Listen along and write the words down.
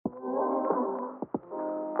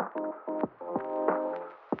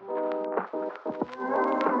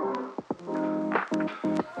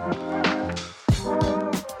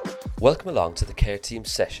Welcome along to the Care Team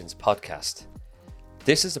Sessions podcast.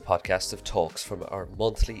 This is a podcast of talks from our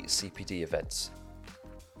monthly CPD events.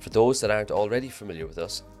 For those that aren't already familiar with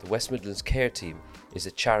us, the West Midlands Care Team is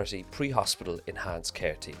a charity pre-hospital enhanced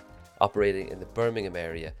care team operating in the Birmingham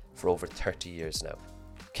area for over 30 years now.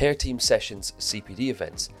 Care Team Sessions CPD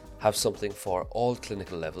events have something for all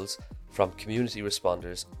clinical levels, from community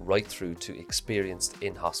responders right through to experienced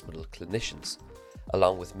in-hospital clinicians,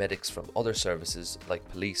 along with medics from other services like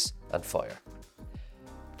police and fire.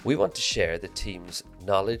 We want to share the team's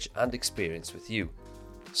knowledge and experience with you,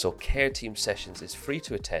 so Care Team Sessions is free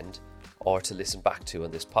to attend or to listen back to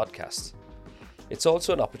on this podcast. It's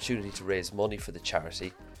also an opportunity to raise money for the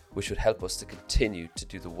charity, which would help us to continue to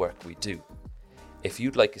do the work we do. If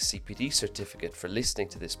you'd like a CPD certificate for listening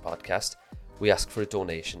to this podcast, we ask for a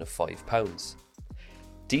donation of £5.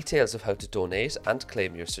 Details of how to donate and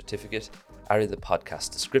claim your certificate are in the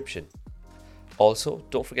podcast description. Also,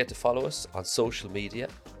 don't forget to follow us on social media.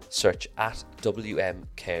 Search at WM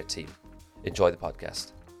Care Team. Enjoy the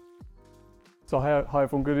podcast. So hi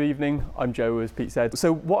everyone, good evening. I'm Joe, as Pete said.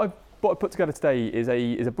 So what I've put together today is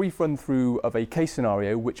a brief run through of a case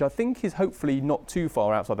scenario which I think is hopefully not too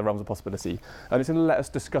far outside the realms of possibility, and it's going to let us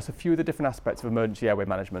discuss a few of the different aspects of emergency airway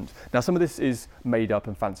management. Now, some of this is made up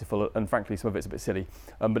and fanciful, and frankly some of it's a bit silly,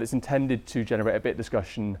 but it's intended to generate a bit of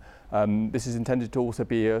discussion. This is intended to also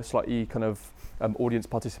be a slightly kind of audience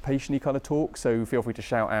participation-y kind of talk, so feel free to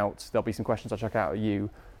shout out. There'll be some questions I'll chuck out at you.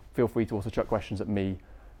 Feel free to also chuck questions at me.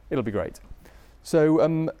 It'll be great.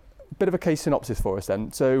 So bit of a case synopsis for us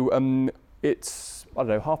then. So it's,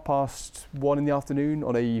 1:30 in the afternoon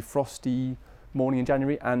on a frosty morning in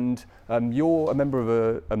January, and you're a member of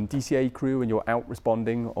a DCA crew and you're out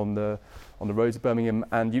responding on the roads of Birmingham,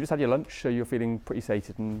 and you just had your lunch, so you're feeling pretty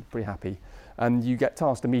sated and pretty happy, and you get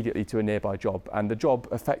tasked immediately to a nearby job, and the job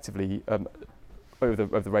effectively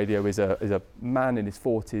over the radio is a man in his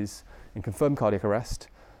 40s in confirmed cardiac arrest,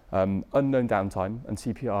 unknown downtime, and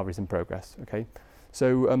CPR is in progress. Okay.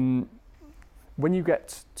 So when you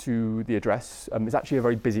get to the address, it's actually a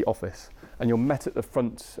very busy office, and you're met at the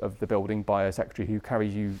front of the building by a secretary who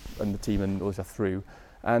carries you and the team and all stuff through,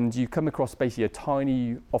 and you come across basically a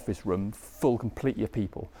tiny office room full completely of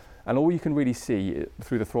people, and all you can really see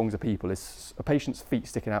through the throngs of people is a patient's feet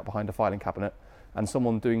sticking out behind a filing cabinet and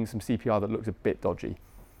someone doing some CPR that looks a bit dodgy.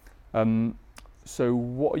 So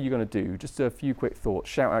what are you going to do? Just a few quick thoughts.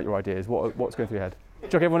 Shout out your ideas. What's going through your head?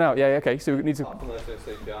 Chuck everyone out. Yeah, okay. So we need to. Someone who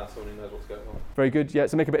knows what's going on. Very good. Yeah.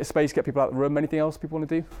 So make a bit of space, get people out of the room. Anything else people want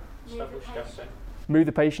to do? Move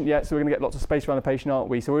the patient. Yeah. So we're going to get lots of space around the patient, aren't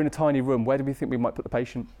we? So we're in a tiny room. Where do we think we might put the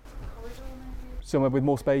patient? Corridor, maybe. Somewhere with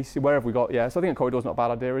more space. Wherever we got. Yeah. So I think a corridor's not a bad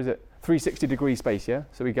idea, is it? 360-degree space. Yeah.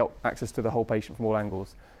 So we get access to the whole patient from all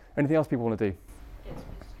angles. Anything else people want to do? Get some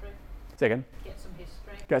history. Say again. Get some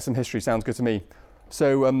history. Get some history. Sounds good to me.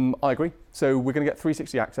 So I agree. So we're going to get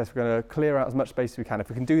 360 access. We're going to clear out as much space as we can. If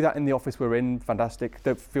we can do that in the office we're in, fantastic.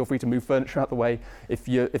 Don't feel free to move furniture out the way. If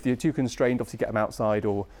you're too constrained, obviously get them outside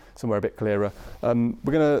or somewhere a bit clearer. We're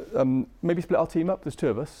going to maybe split our team up. There's two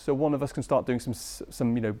of us, so one of us can start doing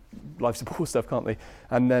some life support stuff, can't they?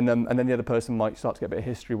 And then the other person might start to get a bit of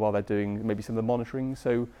history while they're doing maybe some of the monitoring.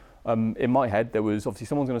 So in my head, there was obviously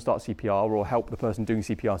someone's going to start CPR or help the person doing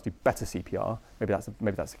CPR to do better CPR. Maybe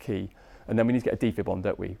that's the key. And then we need to get a defib on,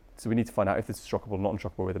 don't we? So we need to find out if this is shockable or not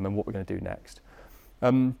shockable with them and what we're going to do next.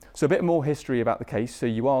 So a bit more history about the case. So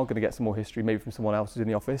you are going to get some more history maybe from someone else who's in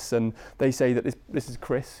the office. And they say that this is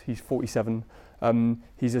Chris, he's 47.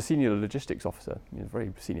 He's a senior logistics officer, a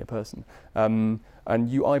very senior person. And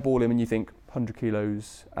you eyeball him and you think 100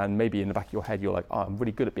 kilos, and maybe in the back of your head you're like, I'm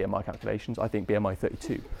really good at BMI calculations. I think BMI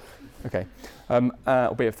 32. Okay, or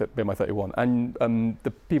BMI 31. And the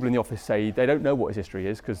people in the office say they don't know what his history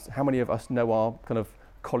is, because how many of us know our kind of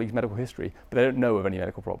colleagues' medical history, but they don't know of any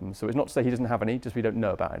medical problems. So it's not to say he doesn't have any, just we don't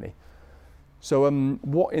know about any. So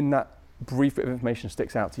what in that brief bit of information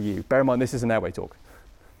sticks out to you? Bear in mind this is an airway talk.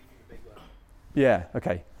 Yeah,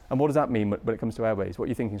 okay. And what does that mean when it comes to airways? What are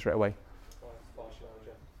you thinking straight away?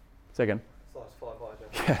 Say again.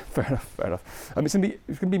 Yeah, fair enough. It's going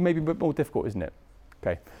to be maybe a bit more difficult, isn't it?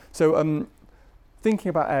 Okay. So thinking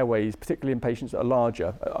about airways, particularly in patients that are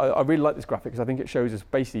larger, I really like this graphic because I think it shows us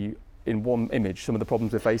basically in one image some of the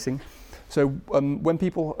problems we're facing. So when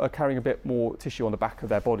people are carrying a bit more tissue on the back of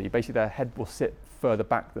their body, basically their head will sit further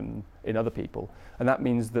back than in other people, and that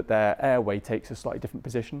means that their airway takes a slightly different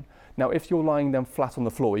position. Now, if you're lying them flat on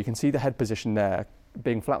the floor, you can see the head position there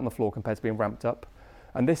being flat on the floor compared to being ramped up.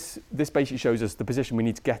 And this basically shows us the position we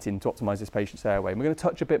need to get in to optimise this patient's airway. And we're going to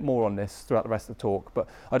touch a bit more on this throughout the rest of the talk, but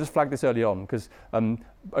I just flagged this early on because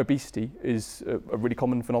obesity is a really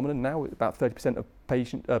common phenomenon now. About 30%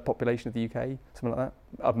 of population of the UK, something like that.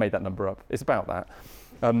 I've made that number up. It's about that.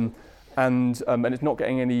 And it's not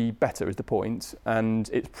getting any better is the point, and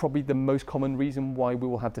it's probably the most common reason why we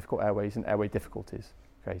will have difficult airways and airway difficulties.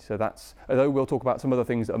 Okay, so that's, although we'll talk about some other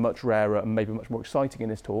things that are much rarer and maybe much more exciting in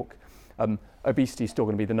this talk, obesity is still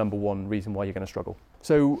going to be the number one reason why you're going to struggle.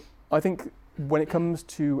 So I think when it comes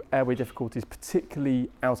to airway difficulties,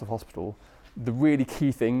 particularly out of hospital, the really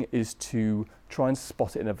key thing is to try and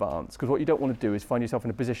spot it in advance, because what you don't want to do is find yourself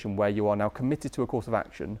in a position where you are now committed to a course of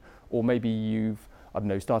action, or maybe you've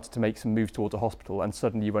started to make some moves towards a hospital and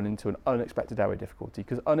suddenly you run into an unexpected airway difficulty,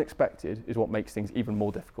 because unexpected is what makes things even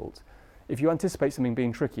more difficult. If you anticipate something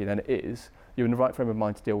being tricky, then it is, you're in the right frame of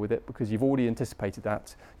mind to deal with it because you've already anticipated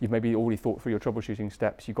that, you've maybe already thought through your troubleshooting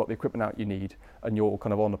steps, you've got the equipment out you need, and you're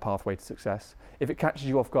kind of on the pathway to success. If it catches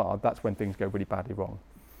you off guard, that's when things go really badly wrong.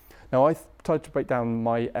 Now, I've tried to break down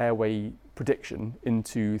my airway prediction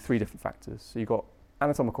into 3 different factors. So you've got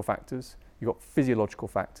anatomical factors, you've got physiological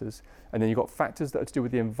factors, and then you've got factors that are to do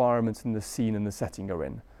with the environment and the scene and the setting you're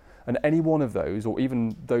in. And any one of those, or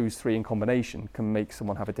even those 3 in combination, can make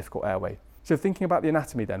someone have a difficult airway. So thinking about the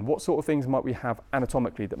anatomy then, what sort of things might we have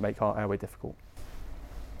anatomically that make our airway difficult?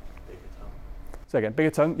 Bigger tongue. So again,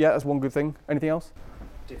 bigger tongue, yeah, that's one good thing. Anything else?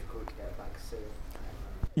 Difficult to get a bag seal.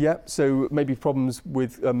 Yeah, so maybe problems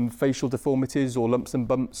with facial deformities or lumps and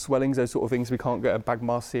bumps, swellings, those sort of things we can't get a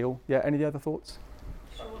Bagmar seal. Yeah, any other thoughts?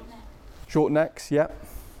 Short neck. Short necks, yeah.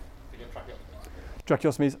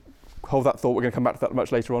 Tracheostomies, hold that thought, we're going to come back to that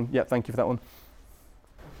much later on. Yeah, thank you for that one.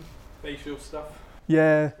 Facial stuff.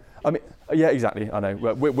 Yeah, I mean, yeah, exactly, I know.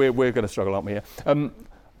 We're going to struggle, aren't we, here?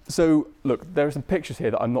 So, look, there are some pictures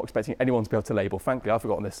here that I'm not expecting anyone to be able to label. Frankly, I've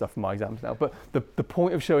forgotten this stuff from my exams now. But the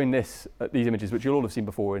point of showing these images, which you'll all have seen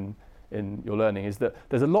before in your learning, is that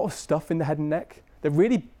there's a lot of stuff in the head and neck. They're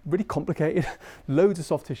really, really complicated. Loads of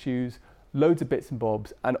soft tissues, loads of bits and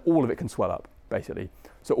bobs, and all of it can swell up, basically.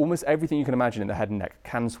 So almost everything you can imagine in the head and neck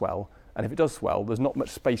can swell. And if it does swell, there's not much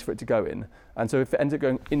space for it to go in. And so if it ends up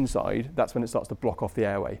going inside, that's when it starts to block off the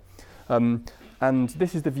airway. And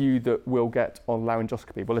this is the view that we'll get on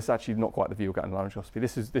laryngoscopy. Well, it's actually not quite the view we'll get on laryngoscopy.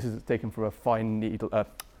 This is taken from a fine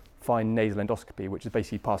nasal endoscopy, which is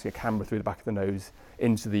basically passing a camera through the back of the nose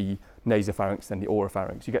into the nasopharynx and the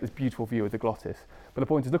oropharynx. You get this beautiful view of the glottis. But the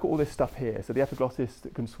point is, look at all this stuff here. So the epiglottis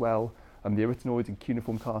that can swell, and the arytenoids and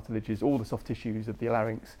cuneiform cartilages, all the soft tissues of the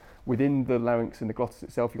larynx. Within the larynx and the glottis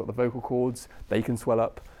itself, you've got the vocal cords, they can swell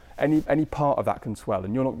up. Any part of that can swell,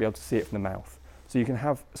 and you're not going to be able to see it from the mouth. So you can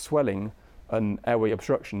have swelling and airway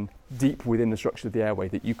obstruction deep within the structure of the airway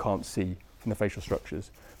that you can't see from the facial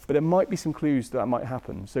structures. But there might be some clues that might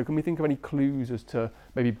happen. So can we think of any clues as to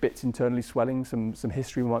maybe bits internally swelling, some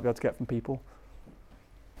history we might be able to get from people?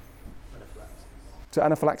 So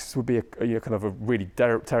anaphylaxis would be a kind of a really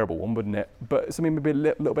terrible one, wouldn't it? But something maybe a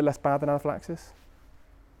little bit less bad than anaphylaxis?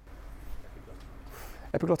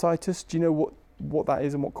 Epiglottitis, do you know what that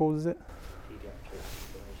is and what causes it?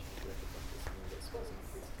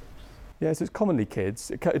 Yeah, so it's commonly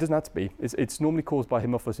kids. It doesn't have to be. It's normally caused by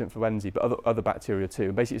Haemophilus influenzae, but other bacteria too.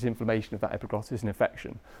 And basically it's inflammation of that epiglottis and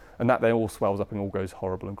infection. And that then all swells up and all goes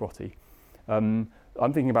horrible and grotty.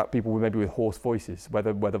 I'm thinking about people with hoarse voices, where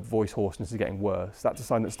the voice hoarseness is getting worse. That's a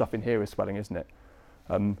sign that stuff in here is swelling, isn't it?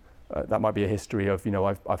 That might be a history of,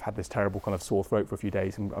 I've had this terrible kind of sore throat for a few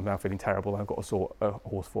days and I'm now feeling terrible and I've got a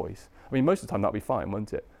hoarse voice. I mean, most of the time that'll be fine,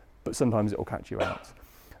 won't it? But sometimes it'll catch you out.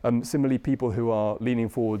 Similarly, people who are leaning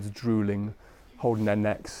forwards, drooling, holding their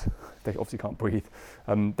necks, they obviously can't breathe.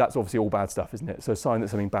 That's obviously all bad stuff, isn't it? So a sign that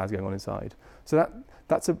something bad's going on inside. So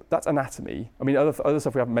that's anatomy. I mean, other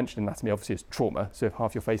stuff we haven't mentioned in anatomy obviously is trauma. So if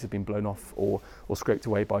half your face has been blown off or scraped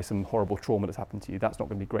away by some horrible trauma that's happened to you, that's not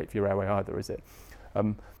going to be great for your airway either, is it?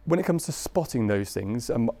 When it comes to spotting those things,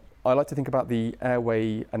 I like to think about the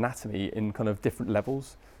airway anatomy in kind of different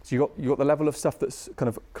levels. So you got the level of stuff that's kind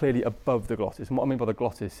of clearly above the glottis. And what I mean by the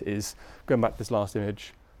glottis is, going back to this last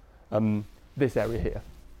image, this area here.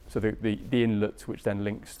 So the inlet, which then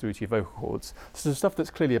links through to your vocal cords. So the stuff that's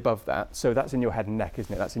clearly above that, so that's in your head and neck,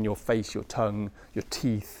 isn't it? That's in your face, your tongue, your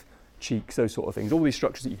teeth, cheeks, those sort of things. All these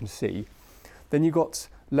structures that you can see. Then you've got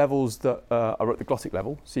levels that are at the glottic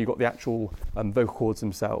level. So you've got the actual vocal cords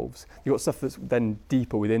themselves. You've got stuff that's then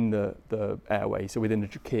deeper within the airway, so within the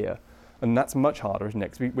trachea. And that's much harder, isn't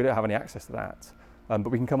it? Because we don't have any access to that. But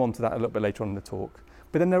we can come on to that a little bit later on in the talk.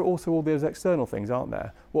 But then there are also all those external things, aren't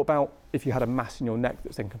there? What about if you had a mass in your neck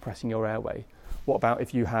that's then compressing your airway? What about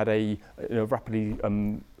if you had a rapidly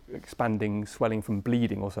expanding, swelling from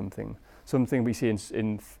bleeding or something. Something we see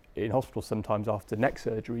in hospitals sometimes after neck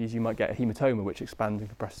surgeries, you might get a hematoma which expands and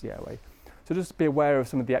compresses the airway. So just be aware of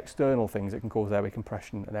some of the external things that can cause airway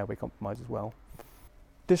compression and airway compromise as well.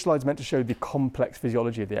 This slide's meant to show the complex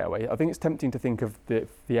physiology of the airway. I think it's tempting to think of the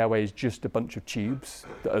airway as just a bunch of tubes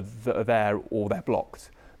that are there or they're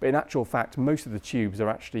blocked. But in actual fact, most of the tubes are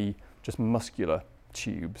actually just muscular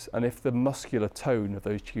tubes. And if the muscular tone of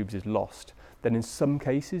those tubes is lost, then in some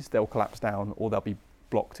cases they'll collapse down or they'll be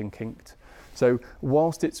blocked and kinked. So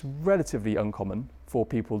whilst it's relatively uncommon for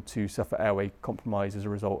people to suffer airway compromise as a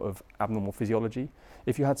result of abnormal physiology,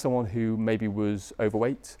 if you had someone who maybe was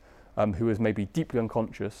overweight, who was maybe deeply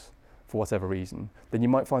unconscious for whatever reason, then you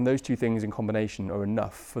might find those two things in combination are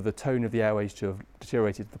enough for the tone of the airways to have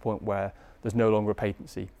deteriorated to the point where there's no longer a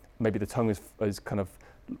patency. Maybe the tongue is kind of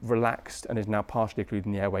relaxed and is now partially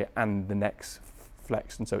occluding the airway and the neck's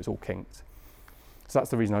flexed, and so it's all kinked. So that's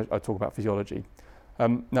the reason I talk about physiology.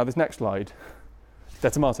 Now this next slide, they're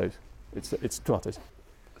tomatoes. It's tomatoes.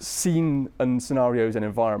 Scene and scenarios and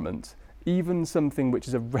environment. Even something which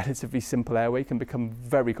is a relatively simple airway can become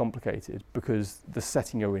very complicated because the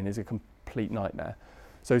setting you're in is a complete nightmare.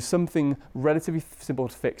 So something relatively simple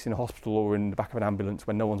to fix in a hospital or in the back of an ambulance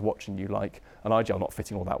when no one's watching you, like an eye gel not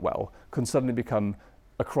fitting all that well, can suddenly become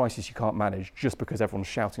a crisis you can't manage just because everyone's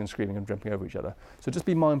shouting and screaming and jumping over each other. So just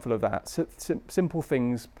be mindful of that. Simple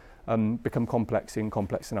things become complex in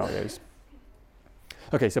complex scenarios.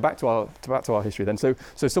 Okay, so back to our history then. So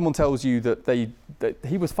someone tells you that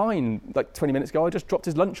he was fine like 20 minutes ago. I just dropped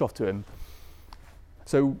his lunch off to him.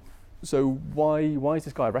 So why is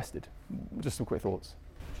this guy arrested? Just some quick thoughts.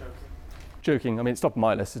 Joking. I mean, it's top of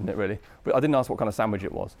my list, isn't it? Really. But I didn't ask what kind of sandwich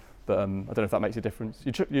it was. But I don't know if that makes a difference.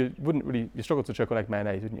 You struggle to choke on egg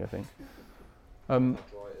mayonnaise, wouldn't you? I think.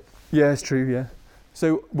 Yeah, it's true. Yeah.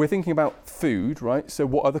 So we're thinking about food, right? So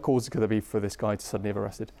what other causes could there be for this guy to suddenly have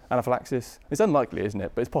arrested? Anaphylaxis? It's unlikely, isn't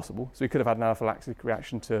it? But it's possible. So he could have had an anaphylactic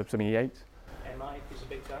reaction to something he ate. MI is a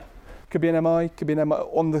big guy. Could be an MI. Could be an MI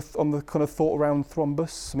on the kind of thought around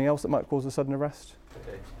thrombus. Something else that might cause a sudden arrest.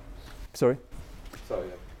 Okay. Sorry. Sorry.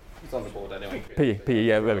 It's on the board anyway. PE.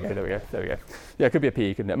 Yeah. There we go. Yeah, it could be a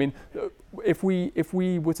PE, couldn't it? I mean, if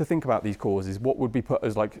we were to think about these causes, what would be put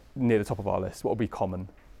as like near the top of our list? What would be common?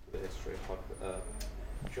 The history of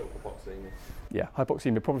hypoxemia. Yeah,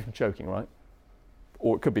 hypoxemia, probably from choking, right?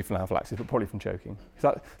 Or it could be from anaphylaxis, but probably from choking.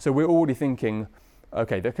 So we're already thinking,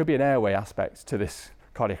 okay, there could be an airway aspect to this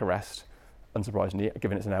cardiac arrest, unsurprisingly,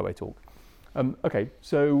 given it's an airway talk. Okay,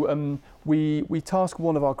 so we task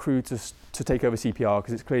one of our crew to take over CPR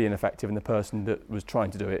because it's clearly ineffective and the person that was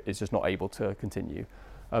trying to do it is just not able to continue.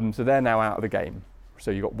 So they're now out of the game.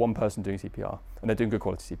 So you've got one person doing CPR and they're doing good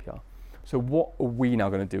quality CPR. So what are we now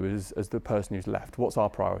going to do as the person who's left? What's our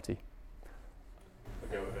priority?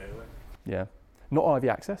 I'll go with Airway. Yeah. Not IV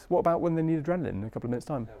access. What about when they need adrenaline in a couple of minutes'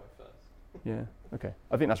 time? Airway first. Yeah. Okay.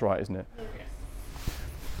 I think that's right, isn't it?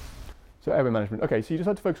 So airway management. Okay, so you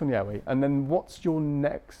decide to focus on the airway, and then what's your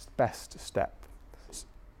next best step?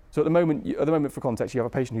 So at the moment, for context, you have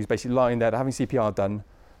a patient who's basically lying there, they're having CPR done,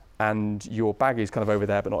 and your bag is kind of over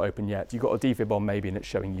there but not open yet. You've got a defib on maybe, and it's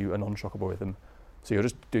showing you a non-shockable rhythm. So you're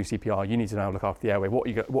just doing CPR. You need to now look after the airway. What are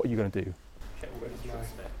you going to do?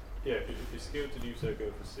 Yeah, if you're skilled to do so,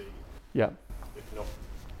 go for C. Yeah. If not,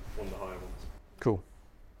 one of the higher ones. Cool.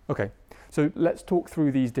 Okay. So let's talk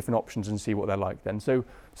through these different options and see what they're like then. So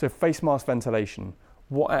face mask ventilation,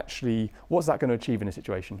 what's that going to achieve in a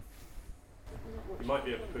situation? You might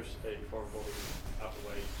be able to push a foreign body out of the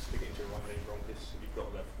way, stick it into your right main bronchus if you've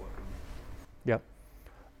got left working. Yeah.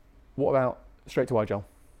 What about straight to eye gel?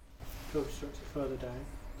 Go obstruct it further down,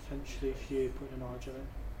 potentially if you put an RGL in.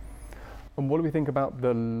 And what do we think about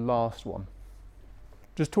the last one?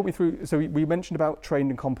 Just talk me through, so we mentioned about trained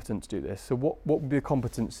and competent to do this. So what would be the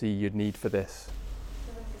competency you'd need for this?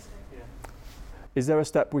 Yeah. Is there a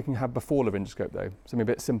step we can have before laryngoscope though? Something a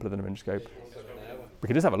bit simpler than laryngoscope? We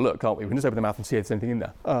can just have a look, can't we? We can just open the mouth and see if there's anything in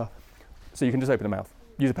there. So you can just open the mouth,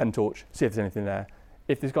 use a pen torch, see if there's anything there.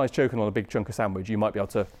 If this guy's choking on a big chunk of sandwich, you might be able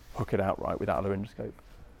to hook it out right without a laryngoscope.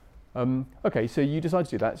 Okay, so you decide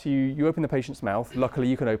to do that. So you open the patient's mouth. Luckily,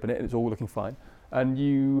 you can open it and it's all looking fine. And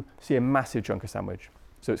you see a massive chunk of sandwich.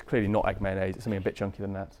 So it's clearly not egg mayonnaise. It's something a bit chunkier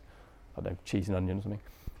than that. I don't know, cheese and onion or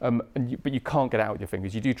something. But you can't get it out with your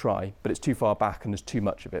fingers. You do try, but it's too far back and there's too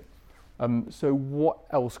much of it. So what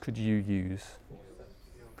else could you use?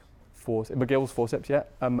 McGill's forceps, yeah.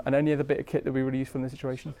 And any other bit of kit that we really use from this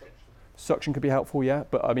situation? Suction could be helpful, yeah.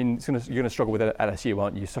 But I mean, you're going to struggle with LSU,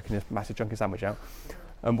 aren't you? Sucking this massive chunk of sandwich out.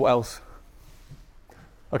 What else?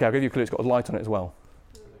 Okay, I'll give you a clue. It's got a light on it as well.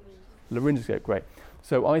 Laryngoscope, great.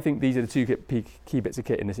 So I think these are the two key bits of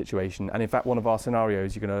kit in this situation. And in fact, one of our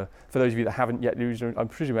scenarios, you're going to, for those of you that haven't yet used, I'm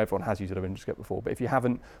presuming everyone has used a laryngoscope before, but if you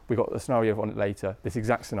haven't, we've got a scenario on it later, this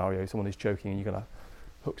exact scenario, someone is choking and you're going to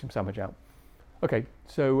hook some sandwich out. Okay,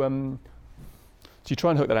 so you try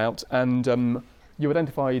and hook that out, and you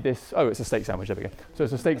identify this, it's a steak sandwich, there we go. So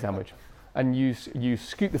it's a steak sandwich. And you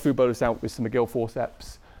scoop the food bolus out with some McGill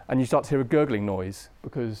forceps, and you start to hear a gurgling noise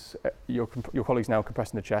because your colleague's now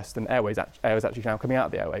compressing the chest, and air is actually now coming out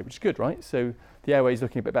of the airway, which is good, right? So the airway is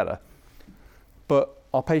looking a bit better. But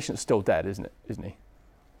our patient's still dead, isn't he?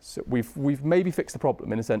 So we've maybe fixed the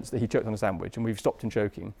problem in the sense that he choked on a sandwich and we've stopped him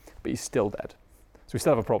choking, but he's still dead. So we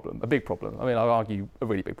still have a problem, a big problem. I mean, I'll argue a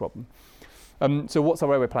really big problem. So what's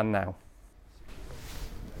our airway plan now?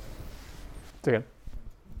 So again,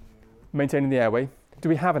 maintaining the airway. Do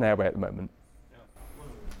we have an airway at the moment?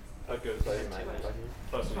 I'd go personally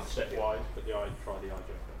stepwise, but try the eye gel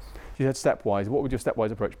first. You said stepwise. What would your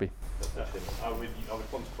stepwise approach be? I would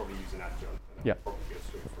want to probably use an adjunct, and Yeah. probably go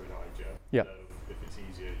straight for an eye gel. Yeah. If it's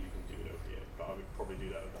easier, you can do it over here, but I would probably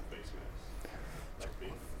do that with that face mask. That'd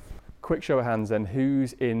be Quick show of hands then.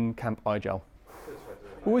 Who's in camp eye gel?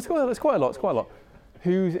 Oh, it's quite a lot.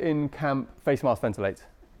 Who's in camp face mask ventilate?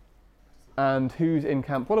 And who's in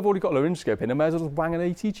camp? Well, I've already got a laryngoscope in. I may as well just wang an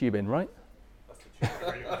AT tube in, right? We're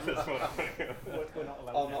not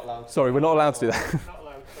allowed. not allowed. Sorry, we're not allowed to do that. Not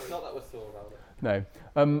allowed. Sorry. Not that we're still allowed it.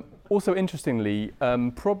 No. Also, interestingly,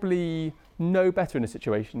 probably no better in a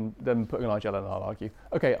situation than putting an eye gel in, I'll argue.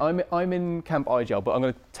 Okay, I'm in camp eye gel, but I'm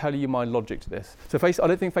going to tell you my logic to this. So I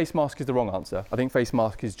don't think face mask is the wrong answer. I think face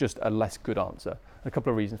mask is just a less good answer. A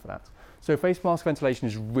couple of reasons for that. So face mask ventilation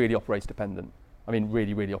is really operator dependent. I mean,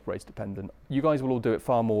 really, really operator dependent. You guys will all do it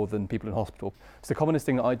far more than people in hospital. It's the commonest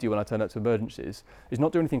thing that I do when I turn up to emergencies is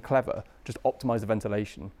not do anything clever, just optimise the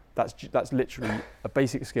ventilation. That's literally a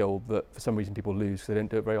basic skill that for some reason people lose because they don't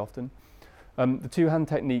do it very often. The two-hand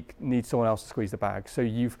technique needs someone else to squeeze the bag. So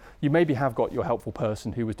you maybe have got your helpful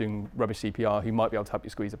person who was doing rubbish CPR who might be able to help you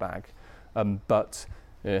squeeze the bag, but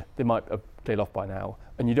they might have cleared off by now.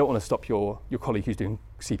 And you don't want to stop your colleague who's doing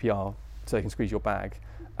CPR so they can squeeze your bag.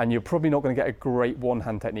 And you're probably not going to get a great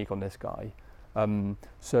one-hand technique on this guy.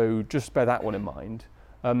 So just bear that one in mind.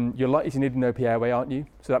 You're likely to need an OP airway, aren't you?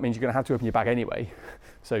 So that means you're going to have to open your bag anyway.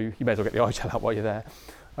 So you may as well get the eye gel out while you're there.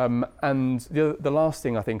 And the last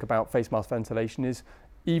thing I think about face mask ventilation is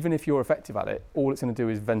even if you're effective at it, all it's going to do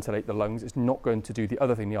is ventilate the lungs. It's not going to do the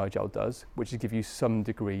other thing the eye gel does, which is give you some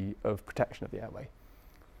degree of protection of the airway.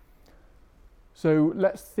 So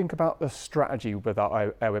let's think about the strategy with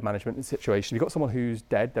our airway management situation. You've got someone who's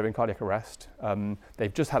dead, they're in cardiac arrest,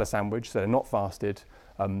 they've just had a sandwich, so they're not fasted,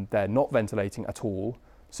 they're not ventilating at all.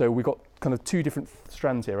 So we've got kind of two different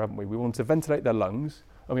strands here, haven't we? We want to ventilate their lungs,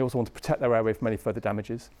 and we also want to protect their airway from any further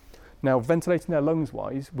damages. Now, ventilating their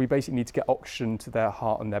lungs-wise, we basically need to get oxygen to their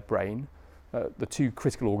heart and their brain, the two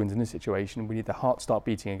critical organs in this situation. We need their heart to start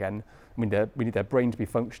beating again. We need their brain to be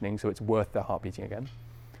functioning, so it's worth their heart beating again.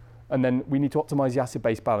 And then we need to optimise the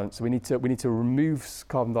acid-base balance. So we need to remove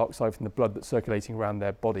carbon dioxide from the blood that's circulating around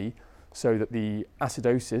their body so that the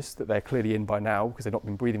acidosis that they're clearly in by now, because they've not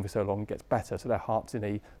been breathing for so long, gets better, so their heart's in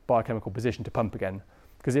a biochemical position to pump again.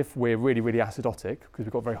 Because if we're really, really acidotic, because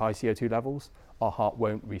we've got very high CO2 levels, our heart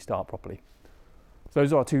won't restart properly. So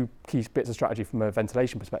those are our two key bits of strategy from a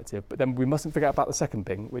ventilation perspective. But then we mustn't forget about the second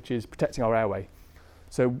thing, which is protecting our airway.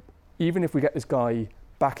 So even if we get this guy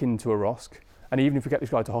back into a ROSC, and even if we get this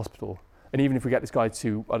guy to hospital, and even if we get this guy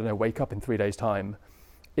to, wake up in 3 days' time,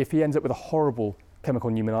 if he ends up with a horrible chemical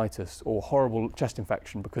pneumonitis or horrible chest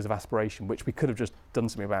infection because of aspiration, which we could have just done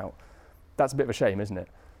something about, that's a bit of a shame, isn't it?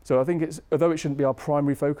 So I think although it shouldn't be our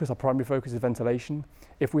primary focus is ventilation.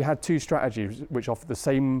 If we had two strategies which offer the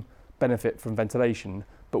same benefit from ventilation,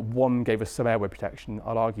 but one gave us some airway protection,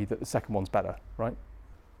 I'll argue that the second one's better, right?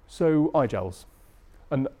 So eye gels.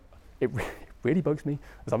 And it really bugs me,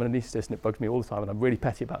 as I'm an anaesthetist, and it bugs me all the time, and I'm really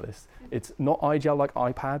petty about this. It's not eye gel like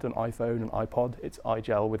iPad and iPhone and iPod, it's eye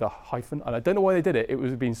gel with a hyphen, and I don't know why they did it. It would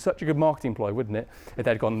have been such a good marketing ploy, wouldn't it? If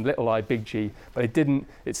they'd gone little I, big G, but it didn't.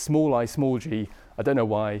 It's small I, small g. I don't know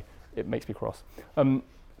why, it makes me cross.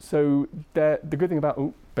 So the good thing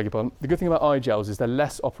about, the good thing about eye gels is they're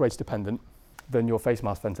less operator dependent than your face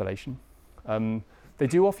mask ventilation. They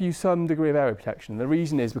do offer you some degree of airway protection. The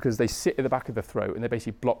reason is because they sit at the back of the throat and they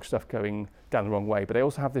basically block stuff going down the wrong way. But they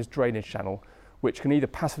also have this drainage channel, which can either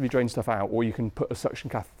passively drain stuff out, or you can put a suction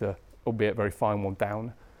catheter, albeit a very fine one,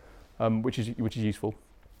 down, which is useful.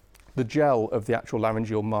 The gel of the actual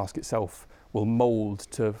laryngeal mask itself will mould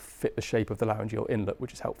to fit the shape of the laryngeal inlet,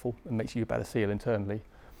 which is helpful and makes you a better seal internally.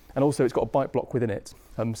 And also it's got a bite block within it.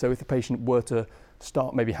 So if the patient were to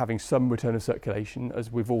start maybe having some return of circulation,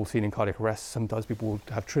 as we've all seen in cardiac arrest. Sometimes people will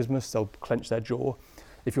have trismus, they'll clench their jaw.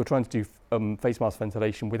 If you're trying to do face mask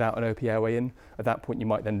ventilation without an OP airway in, at that point you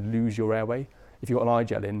might then lose your airway. If you've got an eye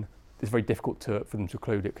gel in, it's very difficult for them to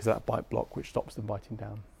occlude it because of that bite block which stops them biting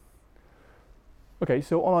down. Okay,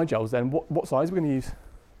 so on eye gels then, what size are we going to use?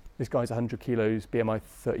 This guy's 100 kilos, BMI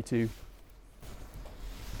 32.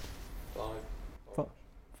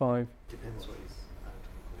 5. Depends what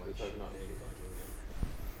he's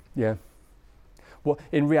Yeah. Well,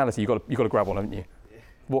 in reality, you've got to grab one, haven't you? Yeah.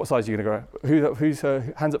 What size are you going to grab? Who's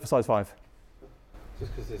hands up for size 5?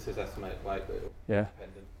 Just because this is estimated weight, but it'll Yeah.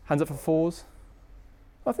 dependent. Hands up for 4s?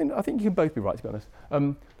 I think you can both be right, to be honest.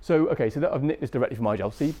 So I've nicked this directly from eye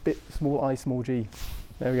gel. See, bit small I, small g.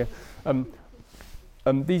 There we go.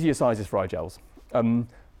 These are your sizes for eye gels.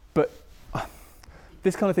 But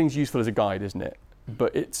this kind of thing's useful as a guide, isn't it?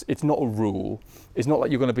 But it's not a rule. It's not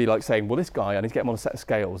like you're going to be like saying, well, this guy, I need to get him on a set of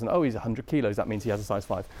scales, and oh, he's 100 kilos, that means he has a size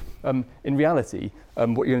 5. In reality,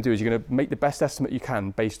 what you're going to do is you're going to make the best estimate you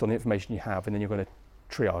can based on the information you have, and then you're going to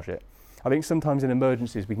triage it. I think sometimes in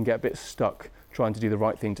emergencies we can get a bit stuck trying to do the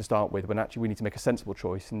right thing to start with, when actually we need to make a sensible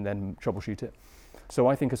choice and then troubleshoot it. So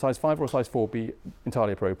I think a size 5 or a size 4 would be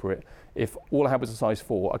entirely appropriate. If all I had was a size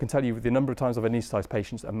 4, I can tell you the number of times I've anaesthetised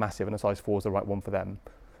patients that are massive and a size 4 is the right one for them,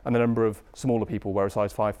 and the number of smaller people where a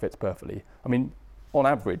size 5 fits perfectly. I mean, on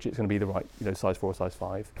average, it's going to be the right, size 4 or size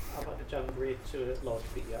 5. How about the Jamboree to a large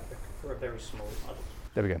paediatric or a very small adult?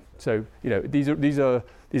 There we go. So, these are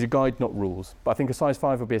guide, not rules. But I think a size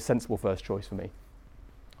 5 would be a sensible first choice for me.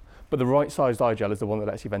 But the right sized eye gel is the one that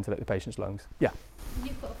lets you ventilate the patient's lungs. Yeah. When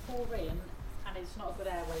you've got a 4 in and it's not a good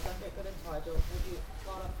airway, don't get good entitled, would you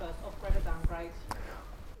rather first upgrade or downgrade?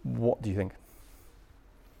 What do you think?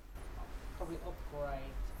 Probably upgrade.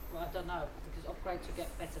 Well, I don't know, because upgrade to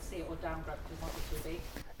get better see it, or downgrade because it might be too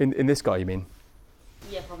big. In this guy, you mean?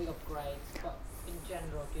 Yeah, probably upgrade. But in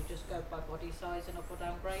general, do you just go by body size and up or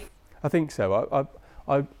downgrade? I think so.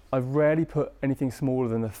 I've rarely put anything smaller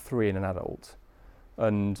than a 3 in an adult,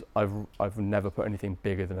 and I've never put anything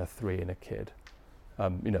bigger than a 3 in a kid.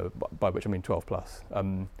 By which I mean 12 plus.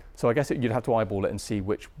 So I guess you'd have to eyeball it and see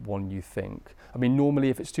which one you think. I mean, normally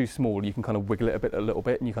if it's too small, you can kind of wiggle it a little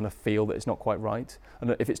bit, and you kind of feel that it's not quite right.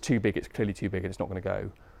 And if it's too big, it's clearly too big, and it's not going to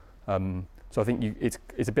go. So I think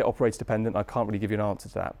it's a bit operator dependent. I can't really give you an answer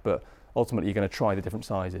to that, but ultimately you're going to try the different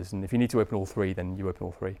sizes, and if you need to open all 3, then you open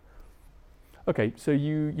all 3. Okay, so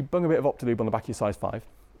you bung a bit of Optilube on the back of your size 5,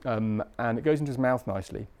 and it goes into his mouth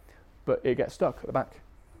nicely, but it gets stuck at the back.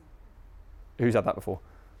 Who's had that before?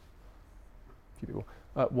 A few people.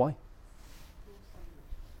 Why?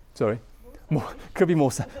 Sorry. Could be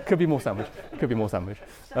more sandwich. Could be more sandwich.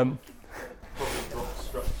 Probably drop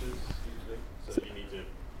structures usually, so you need to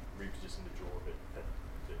reposition the jaw a bit.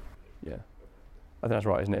 Yeah, I think that's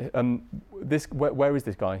right, isn't it? Where is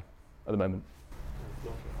this guy at the moment?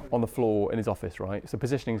 On the floor in his office, right? So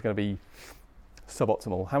positioning is going to be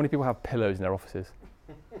suboptimal. How many people have pillows in their offices?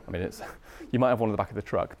 I mean, you might have one in the back of the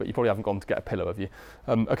truck, but you probably haven't gone to get a pillow, have you?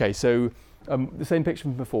 Okay, so the same picture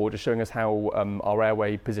from before, just showing us how our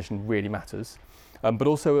airway position really matters, but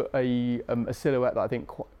also a silhouette that I think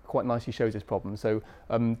quite nicely shows this problem. So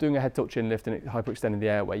doing a head tilt chin lift and hyperextending the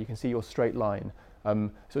airway, you can see your straight line.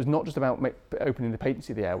 So it's not just about opening the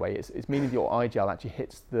patency of the airway, it's meaning that your eye gel actually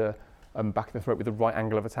hits the back of the throat with the right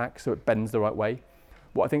angle of attack, so it bends the right way.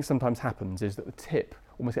 What I think sometimes happens is that the tip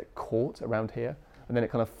almost gets caught around here, and then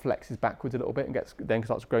it kind of flexes backwards a little bit and then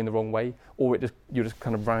starts going the wrong way, or you're just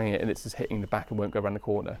kind of ramming it and it's just hitting the back and won't go around the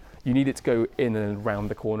corner. You need it to go in and around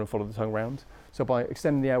the corner and follow the tongue round. So by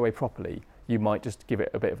extending the airway properly, you might just give it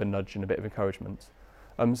a bit of a nudge and a bit of encouragement.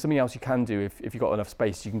 Something else you can do, if you've got enough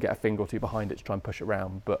space, you can get a finger or two behind it to try and push it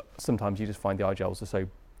around, but sometimes you just find the eye gels are so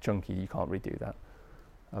chunky you can't really do that.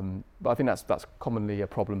 But I think that's commonly a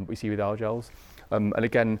problem we see with eye gels. And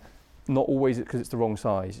again, not always because it's the wrong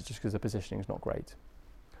size, it's just because the positioning is not great.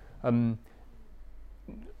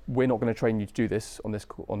 We're not going to train you to do this on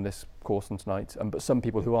this course on tonight, but some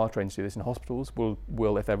people who are trained to do this in hospitals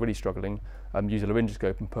will if they're really struggling, use a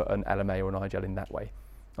laryngoscope and put an LMA or an eye gel in that way.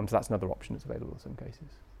 So that's another option that's available in some cases.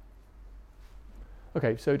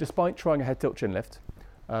 Okay, so despite trying a head tilt chin lift,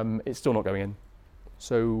 it's still not going in.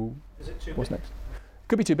 So Is it too what's big? next?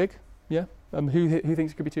 Could be too big, yeah. Who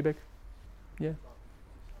thinks it could be too big? Yeah.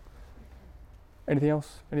 Anything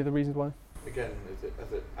else? Any other reasons why? Again,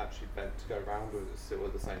 has it actually bent to go round, or is it still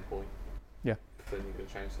at the same point? Yeah. Then you can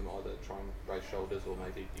change them, either try and raise shoulders, or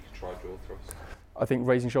maybe you could try jaw thrust. I think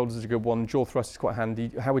raising shoulders is a good one. Jaw thrust is quite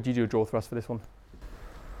handy. How would you do a jaw thrust for this one?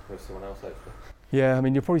 with someone else hopefully. Yeah, I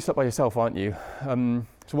mean, you're probably stuck by yourself, aren't you?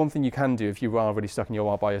 So one thing you can do if you are really stuck and you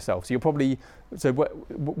are by yourself, so you're probably, so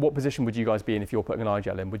what position would you guys be in if you're putting an eye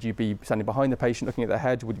gel in? Would you be standing behind the patient looking at their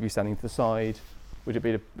head? Would you be standing to the side? Would it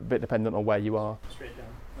be a bit dependent on where you are? Straight down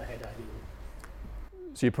the head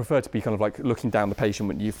ideally. So you prefer to be kind of like looking down the patient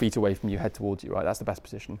with your feet away from you, head towards you, right? That's the best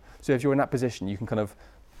position. So if you're in that position, you can kind of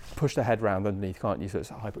push the head round underneath, can't you? So it's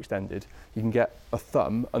hyperextended. You can get a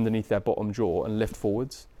thumb underneath their bottom jaw and lift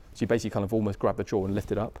forwards. So you basically kind of almost grab the jaw and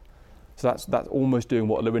lift it up. So that's almost doing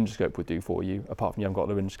what a laryngoscope would do for you, apart from you haven't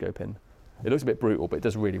got a laryngoscope in. It looks a bit brutal, but it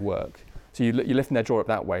does really work. So you're lifting their jaw up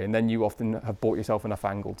that way, and then you often have bought yourself enough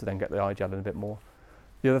angle to then get the eye gel in a bit more.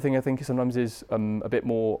 The other thing I think sometimes is a bit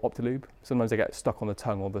more Optilube. Sometimes they get stuck on the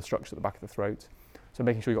tongue or the structure at the back of the throat. So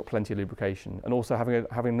making sure you've got plenty of lubrication, and also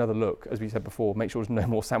having another look, as we said before, make sure there's no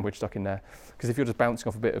more sandwich stuck in there. Because if you're just bouncing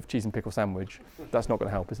off a bit of cheese and pickle sandwich, that's not going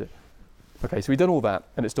to help, is it? Okay, so we've done all that,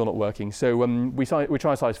 and it's still not working. So we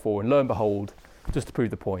try size 4, and lo and behold, just to prove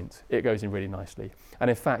the point, it goes in really nicely. And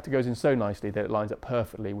in fact, it goes in so nicely that it lines up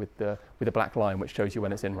perfectly with the black line, which shows you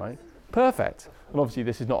when it's in, right? Perfect. And obviously,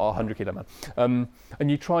 this is not our 100 kilo man. And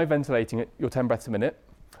you try ventilating at your 10 breaths a minute.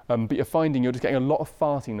 But you're finding you're just getting a lot of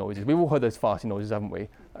farting noises. We've all heard those farting noises, haven't we?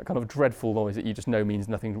 That kind of dreadful noise that you just know means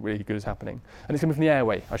nothing really good is happening. And it's coming from the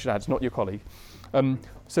airway, I should add, it's not your colleague.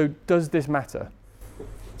 So does this matter?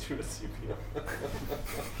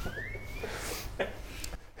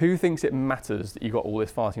 Who thinks it matters that you got all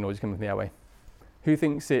this farting noise coming from the airway? Who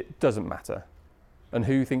thinks it doesn't matter? And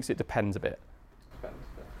who thinks it depends a bit? Depends.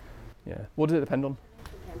 Yeah. What does it depend on?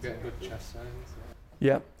 We're getting good chest sounds.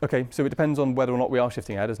 Yeah, okay, so it depends on whether or not we are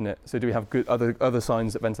shifting air, doesn't it? So do we have good other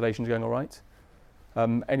signs that ventilation's going all right? Are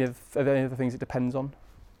there any other things it depends on?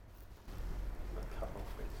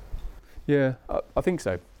 Yeah, I think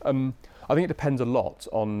so. I think it depends a lot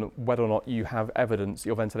on whether or not you have evidence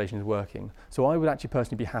your ventilation is working. So I would actually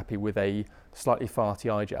personally be happy with a slightly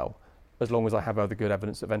farty eye gel, as long as I have other good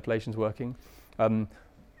evidence that ventilation's working.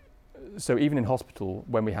 So even in hospital,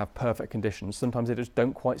 when we have perfect conditions, sometimes they just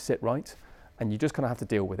don't quite sit right. And you just kind of have to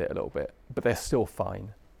deal with it a little bit, but they're still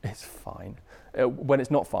fine. It's fine. When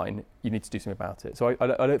it's not fine, you need to do something about it. So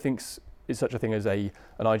I don't think it's such a thing as an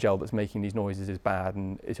eye gel that's making these noises is bad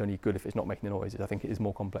and it's only good if it's not making the noises. I think it is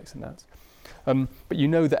more complex than that. But you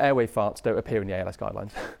know that airway farts don't appear in the ALS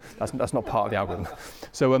guidelines. that's not part of the algorithm.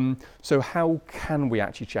 So how can we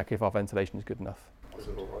actually check if our ventilation is good enough?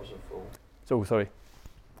 Visible rise and fall. So sorry.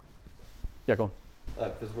 Yeah, go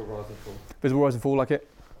on. Visible rise and fall. Visible rise and fall, like it.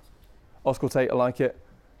 Auscultate, I like it.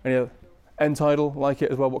 Any other? End tidal, like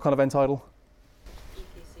it as well. What kind of end tidal?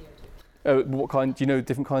 What kind? Do you know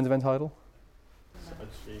different kinds of end tidal?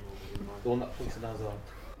 The one that points the nose on.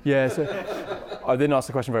 Yeah, so I didn't ask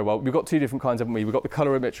the question very well. We've got two different kinds, haven't we? We've got the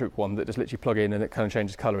colorimetric one that just literally plug in and it kind of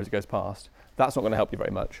changes colour as it goes past. That's not going to help you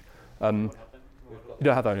very much. You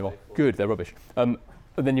don't have that anymore. Good, they're rubbish. And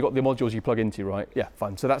then you've got the modules you plug into, right? Yeah,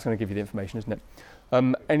 fine. So that's going to give you the information, isn't it?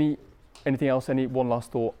 Anything else? One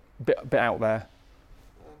last thought? Bit out there.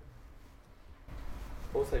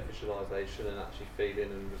 Also visualisation and actually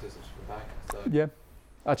feeling and resistance from back. So Yeah,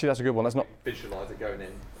 actually that's a good one. That's not. Visualise it going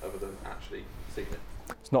in, other than actually seeing it.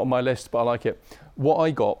 It's not on my list, but I like it. What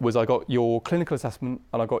I got your clinical assessment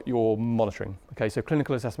and I got your monitoring. Okay, so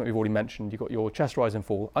clinical assessment we've already mentioned. You've got your chest rise and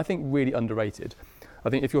fall. I think really underrated. I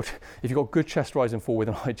think if you've got good chest rise and fall with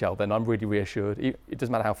an eye gel, then I'm really reassured. It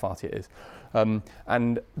doesn't matter how farty it is.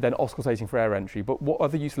 And then auscultating for air entry. But what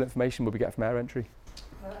other useful information would we get from air entry?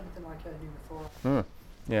 Anything like a pneumothorax.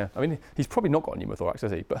 Yeah, I mean, he's probably not got a pneumothorax,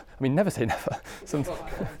 has he? But I mean, never say never.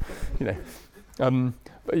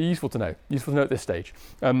 But useful to know. Useful to know at this stage.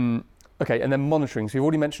 Okay, and then monitoring. So we've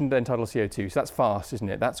already mentioned end tidal CO2. So that's fast, isn't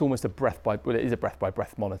it? That's almost it is a breath by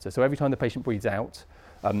breath monitor. So every time the patient breathes out,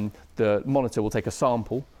 the monitor will take a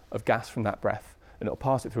sample of gas from that breath and it'll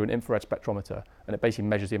pass it through an infrared spectrometer and it basically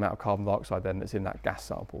measures the amount of carbon dioxide then that's in that gas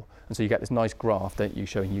sample. And so you get this nice graph, don't you,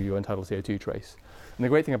 showing you your end tidal CO2 trace. And the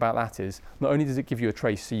great thing about that is not only does it give you a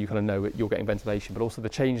trace so you kind of know you're getting ventilation, but also the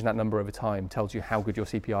change in that number over time tells you how good your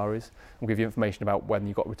CPR is and give you information about when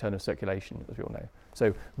you've got return of circulation, as we all know.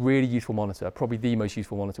 So really useful monitor, probably the most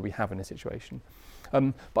useful monitor we have in this situation.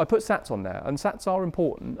 But I put SATs on there, and SATs are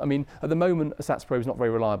important. I mean, at the moment, a SATs probe is not very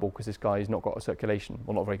reliable because this guy's not got a circulation,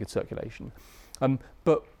 or not very good circulation.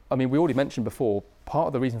 But, I mean, we already mentioned before, part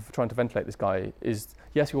of the reason for trying to ventilate this guy is,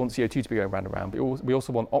 yes, we want CO2 to be going round and round, but we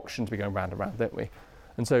also want oxygen to be going round and round, don't we?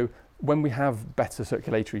 And so when we have better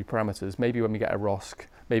circulatory parameters, maybe when we get a ROSC,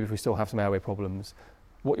 maybe if we still have some airway problems,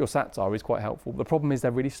 what your SATs are is quite helpful. The problem is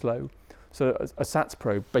they're really slow. So a SATS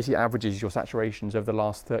probe basically averages your saturations over the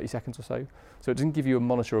last 30 seconds or so. So it doesn't give you a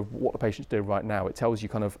monitor of what the patient's doing right now. It tells you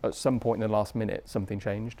kind of at some point in the last minute something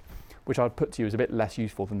changed, which I'd put to you as a bit less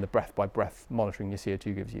useful than the breath by breath monitoring your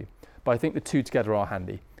CO2 gives you. But I think the two together are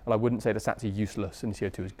handy. And I wouldn't say the SATs are useless and the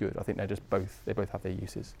CO2 is good. I think they both have their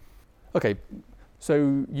uses. Okay,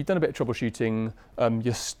 so you've done a bit of troubleshooting.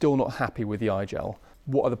 You're still not happy with the iGel.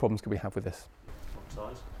 What other problems could we have with this?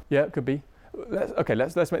 Size. Yeah, it could be.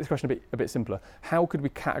 Let's make this question a bit simpler. How could we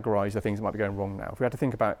categorise the things that might be going wrong now? If we had to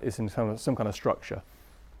think about this in some kind of structure.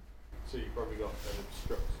 So you've probably got an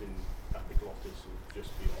obstruction epiglottis or just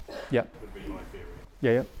beyond. Yeah. Would be my theory.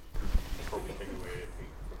 Yeah. Probably take away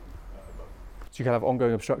everything from above. So you could have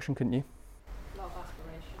ongoing obstruction, couldn't you? A lot of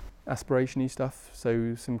aspiration. Aspiration-y stuff,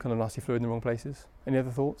 so some kind of nasty fluid in the wrong places. Any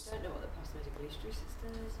other thoughts? I don't know what the plasmodic hysteresis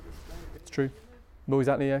does. It's true. Well,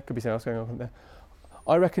 exactly, yeah. Could be something else going on there.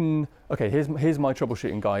 I reckon, okay, here's my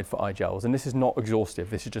troubleshooting guide for iGels, and this is not exhaustive.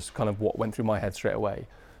 This is just kind of what went through my head straight away.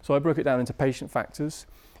 So I broke it down into patient factors,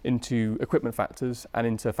 into equipment factors, and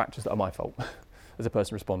into factors that are my fault as a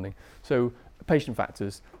person responding. So patient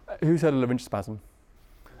factors, who's heard of laryngospasm?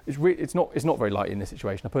 It's not very light in this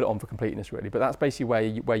situation. I put it on for completeness really, but that's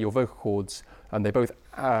basically where your vocal cords, and they both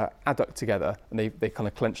adduct together and they kind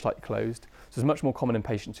of clench slightly closed. So it's much more common in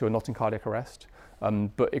patients who are not in cardiac arrest,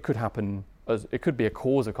 but it could happen it could be a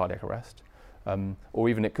cause of cardiac arrest, or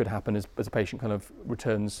even it could happen as a patient kind of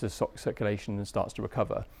returns to circulation and starts to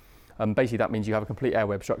recover. Basically that means you have a complete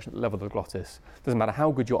airway obstruction at the level of the glottis. Doesn't matter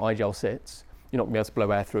how good your iGel sits, you're not going to be able to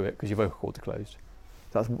blow air through it because your vocal cords are closed.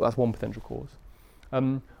 So that's one potential cause.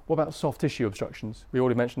 What about soft tissue obstructions? We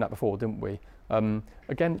already mentioned that before, didn't we?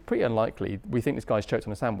 Again, pretty unlikely. We think this guy's choked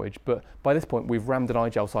on a sandwich, but by this point we've rammed an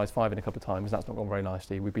iGel size 5 in a couple of times. That's not gone very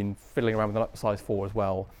nicely. We've been fiddling around with a size 4 as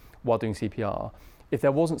well while doing CPR. If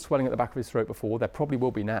there wasn't swelling at the back of his throat before, there probably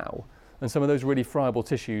will be now. And some of those really friable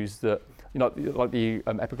tissues that, like the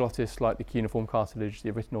epiglottis, like the cuneiform cartilage,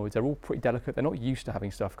 the arytenoids, they're all pretty delicate. They're not used to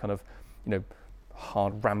having stuff kind of,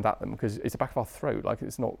 hard rammed at them because it's the back of our throat. Like it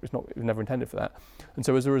was never intended for that. And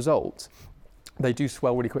so as a result, they do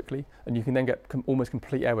swell really quickly, and you can then get almost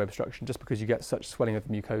complete airway obstruction just because you get such swelling of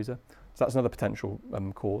the mucosa. So that's another potential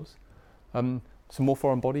cause. Some more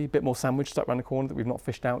foreign body, a bit more sandwich stuck around the corner that we've not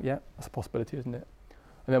fished out yet. That's a possibility, isn't it?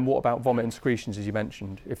 And then what about vomit and secretions, as you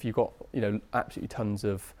mentioned? If you've got, absolutely tons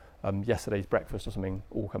of yesterday's breakfast or something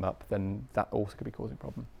all come up, then that also could be causing a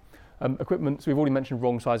problem. Equipment, so we've already mentioned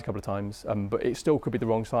wrong size a couple of times, but it still could be the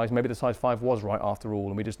wrong size. Maybe the size 5 was right after all,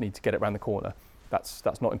 and we just need to get it around the corner. That's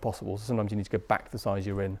not impossible. So sometimes you need to go back to the size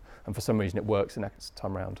you're in, and for some reason it works the next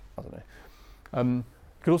time around. I don't know.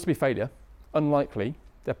 Could also be failure. Unlikely.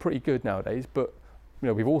 They're pretty good nowadays, but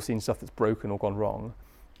we've all seen stuff that's broken or gone wrong.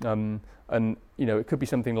 And it could be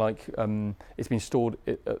something like it's been stored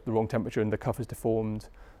at the wrong temperature and the cuff is deformed.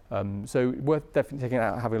 So worth definitely taking it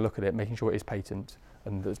out, having a look at it, making sure it is patent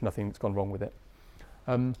and there's nothing that's gone wrong with it.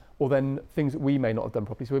 Or then things that we may not have done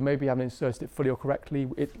properly. So we maybe haven't inserted it fully or correctly.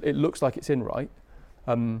 It looks like it's in right.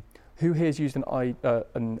 Who here's used an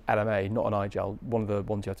LMA, not an iGel, one of the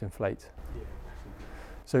ones you have to inflate? Yeah.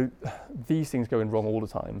 So these things go in wrong all the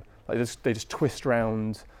time. Like they just twist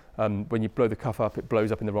around. When you blow the cuff up, it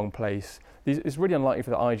blows up in the wrong place. It's really unlikely for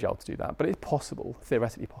the iGel to do that, but it's possible,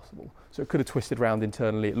 theoretically possible. So it could have twisted around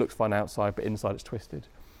internally. It looks fine outside, but inside it's twisted.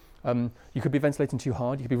 You could be ventilating too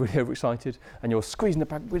hard. You could be really overexcited, and you're squeezing the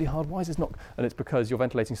bag really hard. Why is this not? And it's because you're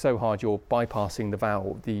ventilating so hard, you're bypassing the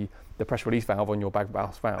valve, the pressure release valve on your bag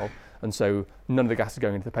valve, and so none of the gas is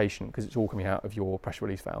going into the patient because it's all coming out of your pressure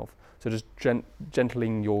release valve. So just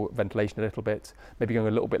gentling your ventilation a little bit, maybe going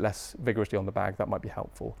a little bit less vigorously on the bag. That might be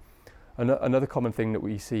helpful. Another common thing that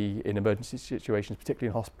we see in emergency situations, particularly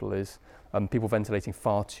in hospital, is people ventilating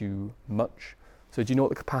far too much. So do you know what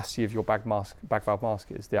the capacity of your bag valve mask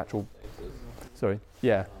is? The actual, sorry,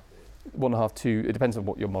 yeah, 1.5, 2. It depends on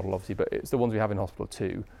what your model, obviously, but it's the ones we have in hospital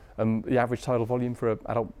 2. The average tidal volume for an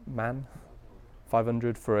adult man,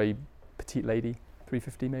 500 for a petite lady,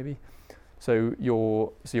 350 maybe. So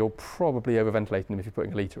you're probably overventilating them if you're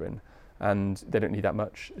putting a litre in, and they don't need that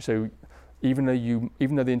much. So even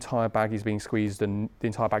though the entire bag is being squeezed and the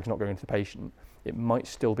entire bag's not going into the patient, it might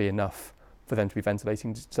still be enough for them to be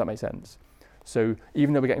ventilating. Does that make sense? So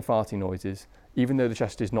even though we're getting farting noises, even though the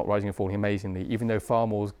chest is not rising and falling amazingly, even though far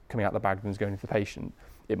more is coming out the bag than is going into the patient,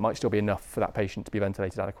 it might still be enough for that patient to be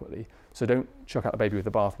ventilated adequately. So don't chuck out the baby with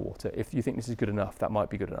the bathwater. If you think this is good enough, that might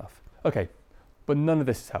be good enough. Okay, but none of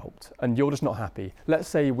this has helped, and you're just not happy. Let's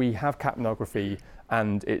say we have capnography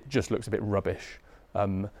and it just looks a bit rubbish.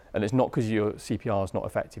 And it's not because your CPR is not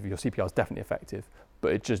effective. Your CPR is definitely effective,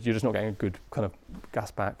 but you're just not getting a good kind of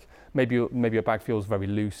gas back. Maybe your bag feels very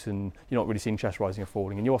loose and you're not really seeing chest rising or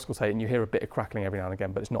falling. And you auscultate and you hear a bit of crackling every now and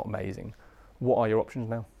again, but it's not amazing. What are your options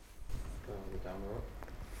now? Down the road.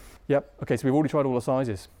 Yep. Okay, so we've already tried all the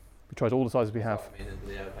sizes. We tried all the sizes we have. I mean, in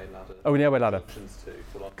the airway ladder. Oh, in the airway ladder. Options too.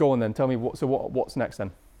 For like Go on then. Tell me what's next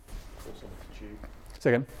then. Call someone to tube.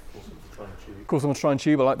 Say again. Call someone to try and tube. Call someone to try and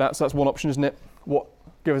tube. I like that. So that's one option, isn't it? What?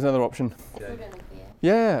 Give us another option. Okay.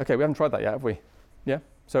 Yeah. Okay. We haven't tried that yet, have we? Yeah.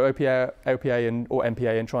 So OPA or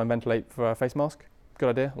MPA and try and ventilate for a face mask. Good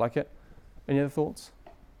idea. Like it. Any other thoughts?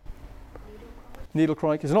 Needle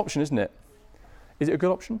crike is an option, isn't it? Is it a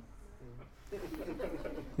good option?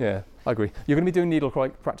 Yeah, I agree. You're going to be doing needle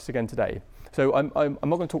crike practice again today. So I'm not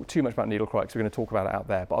going to talk too much about needle crike, because we're going to talk about it out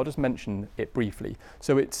there, but I'll just mention it briefly.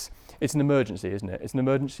 So it's an emergency, isn't it? It's an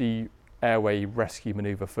emergency airway rescue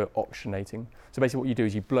manoeuvre for oxygenating. So basically what you do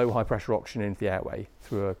is you blow high pressure oxygen into the airway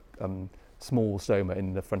through a small stoma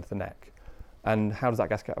in the front of the neck. And how does that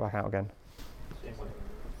gas get back out again?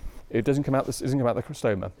 It doesn't come out the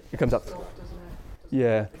stoma. It comes out.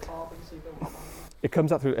 Yeah. It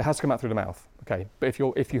comes out through. It has to come out through the mouth. Okay. But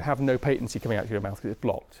if you have no patency coming out through your mouth because it's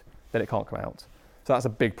blocked, then it can't come out. So that's a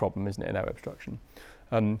big problem, isn't it, in airway obstruction?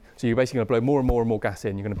 So you're basically going to blow more and more and more gas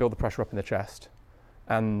in. You're going to build the pressure up in the chest,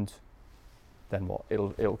 and then what?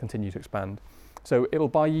 It'll continue to expand. So it'll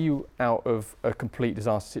buy you out of a complete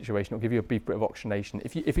disaster situation. It'll give you a brief bit of oxygenation.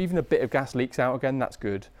 If even a bit of gas leaks out again, that's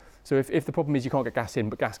good. So if the problem is you can't get gas in,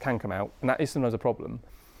 but gas can come out, and that is sometimes a problem,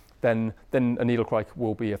 then a needle crike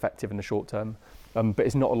will be effective in the short term, but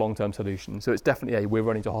it's not a long-term solution. So it's definitely we're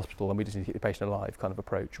running to hospital and we just need to keep the patient alive kind of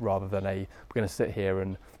approach, rather than we're going to sit here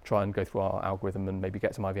and try and go through our algorithm and maybe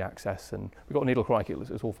get some IV access, and we've got a needle crike,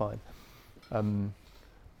 it's all fine.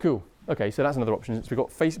 Cool. Okay, so that's another option. So we've got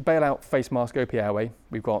bailout, face mask, OP airway.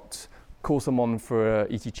 We've got call someone for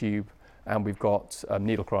ET tube, and we've got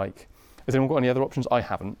needle crike. Has anyone got any other options? I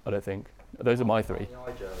haven't, I don't think. Those are my three. In the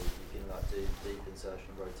eye gel, you can like do deep insertion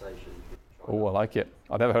rotation. Oh, I like it.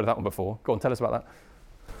 I've never heard of that one before. Go on, tell us about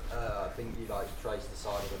that. I think you like trace the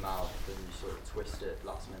side of the mouth and you sort of twist it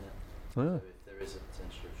last minute. Oh. So if there is a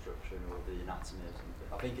potential obstruction or the anatomy or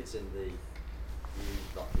something. I think it's in the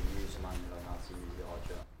user manual on how to use the eye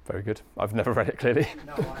gel. Very good. I've never read it clearly.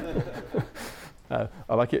 No,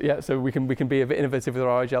 I like it. Yeah. So we can be a bit innovative with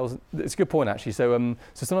our eye gels. It's a good point actually. So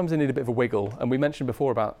sometimes they need a bit of a wiggle, and we mentioned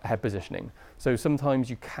before about head positioning. So sometimes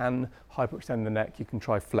you can hyperextend the neck. You can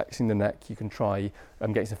try flexing the neck. You can try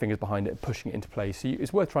getting some fingers behind it and pushing it into place. So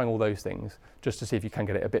it's worth trying all those things just to see if you can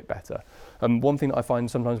get it a bit better. One thing that I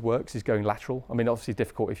find sometimes works is going lateral. I mean, obviously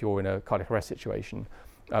difficult if you're in a cardiac arrest situation.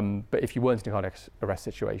 But if you weren't in a cardiac arrest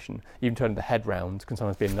situation, even turning the head round can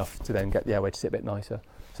sometimes be enough to then get the airway to sit a bit nicer.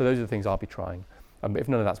 So those are the things I'll be trying. But if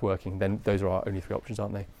none of that's working, then those are our only three options,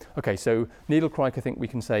 aren't they? Okay, so needle crike, I think we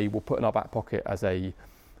can say we'll put in our back pocket as a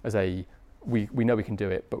we know we can do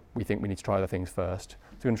it, but we think we need to try other things first. So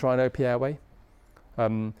we're going to try an OP airway.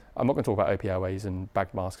 I'm not going to talk about OP airways and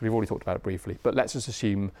bag masks. We've already talked about it briefly, but let's just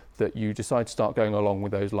assume that you decide to start going along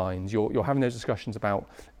with those lines. You're having those discussions about,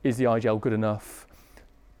 is the eye gel good enough?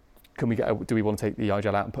 Do we want to take the eye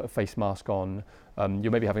gel out and put a face mask on?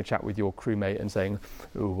 You're maybe having a chat with your crewmate and saying,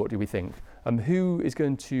 oh, what do we think? Who is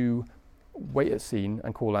going to wait at scene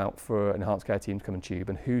and call out for an enhanced care team to come and tube,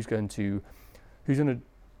 and who's going to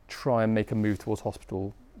try and make a move towards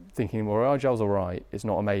hospital, thinking, well, our eye gel's all right, it's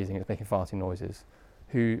not amazing, it's making farting noises.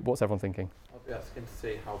 What's everyone thinking? I'll be asking to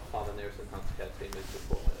see how far the nearest enhanced care team is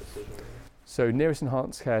before my decision. So nearest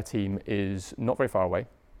enhanced care team is not very far away,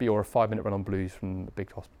 but you're a 5-minute run on Blues from the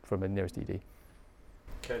from the nearest ED.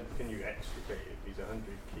 Can you extricate if these 100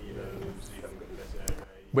 kilos, you haven't got the best airway?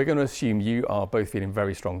 We're going to assume you are both feeling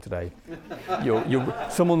very strong today.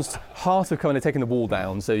 Someone's heart have come and taken the wall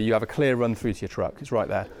down, so you have a clear run through to your truck. It's right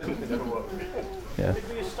there. Yeah. Did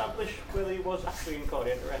we establish whether he was actually in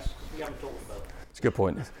cardiac arrest? We haven't talked about it. It's a good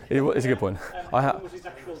point. It's a good point. What was his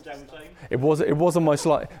actual downtime? It was on my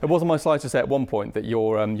slide. It was on my slide to say at one point that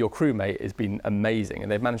your crewmate has been amazing,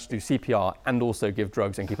 and they've managed to do CPR and also give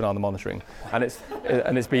drugs and keep an eye on the monitoring, and it's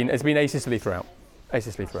been asystole throughout.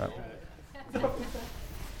 Asystole throughout.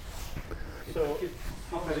 So,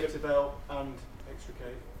 medics about and extricate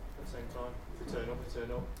at the same time. If we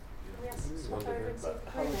turn up.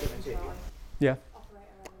 How long did it take? Yeah.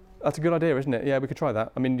 That's a good idea, isn't it? Yeah, we could try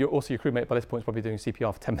that. I mean, your crewmate by this point is probably doing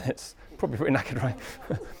CPR for 10 minutes. Probably pretty knackered,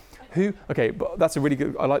 right? Okay, but that's a really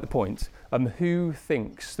good, I like the point. Who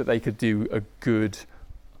thinks that they could do a good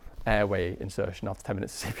airway insertion after 10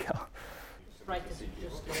 minutes of CPR? Right, just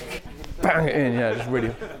Bang it in, yeah, just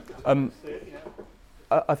really.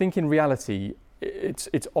 I think in reality,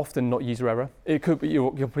 it's often not user error. It could be,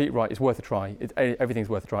 you're completely right, it's worth a try. Everything's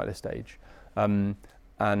worth a try at this stage. And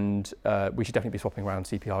we should definitely be swapping around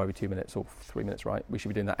CPR every 2 minutes or 3 minutes, right? We should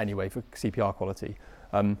be doing that anyway for CPR quality.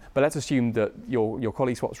 But let's assume that your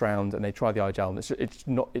colleague swaps around and they try the eye gel and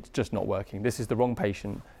it's just not working. This is the wrong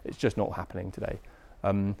patient. It's just not happening today.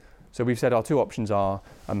 So we've said our two options are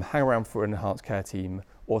hang around for an enhanced care team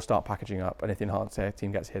or start packaging up. And if the enhanced care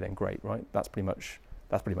team gets here, then great, right? That's pretty much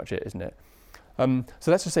it, isn't it?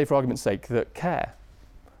 So let's just say, for argument's sake, that care,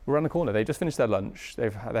 we're around the corner. They just finished their lunch. They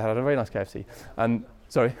had a very nice KFC. And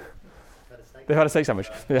sorry, they've had a steak sandwich.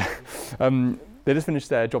 Yeah. They just finished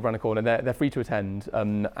their job around the corner. They're free to attend,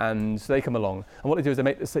 and so they come along. And what they do is they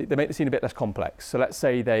make the scene a bit less complex. So let's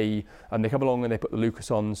say they come along and they put the Lucas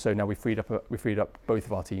on. So now we freed up both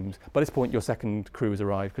of our teams. By this point, your second crew has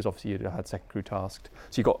arrived because obviously you had second crew tasked.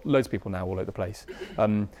 So you've got loads of people now all over the place.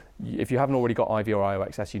 If you haven't already got IV or IO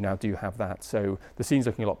access, you now do have that. So the scene's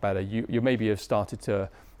looking a lot better. You maybe have started to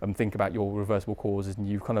think about your reversible causes, and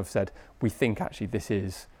you've kind of said, we think actually this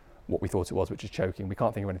is what we thought it was, which is choking. We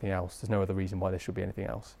can't think of anything else. There's no other reason why there should be anything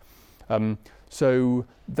else. So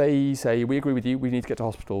they say, we agree with you, we need to get to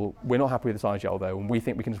hospital. We're not happy with this eye gel though, and we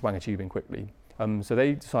think we can just wang a tube in quickly. So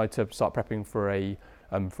they decide to start prepping for an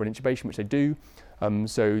intubation, which they do.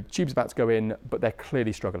 So the tube's about to go in, but they're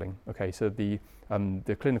clearly struggling. Okay, so the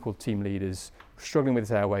clinical team lead is struggling with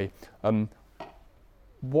this airway.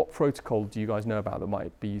 What protocol do you guys know about that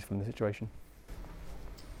might be useful in the situation?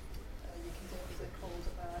 You can do, is it called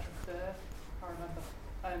birth? I can't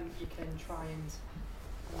remember. You can try and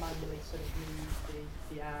manually sort of move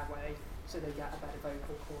the airway so they get a better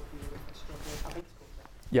vocal cord view if they're struggling. I think it's called that.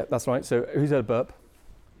 Yeah, that's right. So who's had a burp?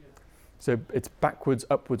 Yeah. So it's backwards,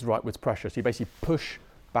 upwards, rightwards pressure. So you basically push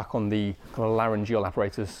back on the kind of laryngeal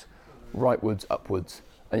apparatus, rightwards, upwards,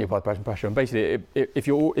 and you apply pressure. And basically, if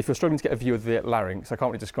you're struggling to get a view of the larynx, I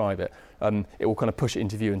can't really describe it. It will kind of push it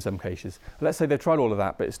into view in some cases. Let's say they've tried all of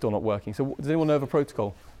that, but it's still not working. So does anyone know of a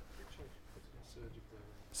protocol?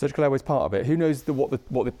 Surgical airway is part of it. Who knows what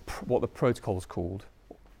the protocol's called?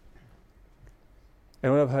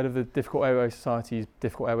 Anyone ever heard of the Difficult Airway Society's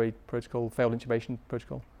Difficult Airway Protocol, failed intubation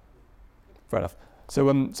protocol? Fair enough. So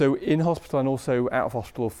in hospital and also out of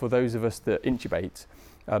hospital, for those of us that intubate,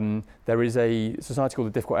 there is a society called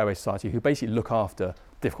the Difficult Airway Society who basically look after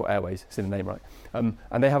difficult airways, it's in the name, right?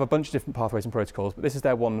 And they have a bunch of different pathways and protocols, but this is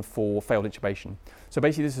their one for failed intubation. So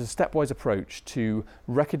basically this is a stepwise approach to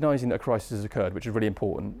recognising that a crisis has occurred, which is really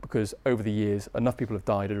important because over the years enough people have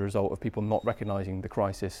died as a result of people not recognising the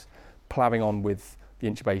crisis, ploughing on with the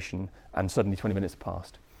intubation, and suddenly 20 minutes have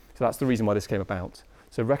passed. So that's the reason why this came about.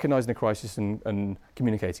 So recognising the crisis and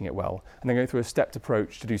communicating it well, and then going through a stepped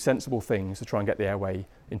approach to do sensible things to try and get the airway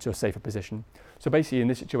into a safer position. So basically in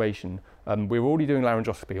this situation, we're already doing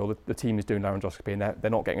laryngoscopy, or the team is doing laryngoscopy, and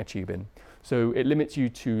they're not getting a tube in. So it limits you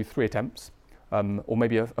to 3 attempts, or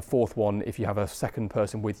maybe a fourth one if you have a second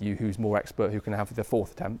person with you who's more expert who can have the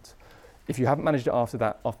 4th attempt. If you haven't managed it after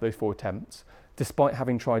those 4 attempts, despite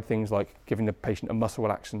having tried things like giving the patient a muscle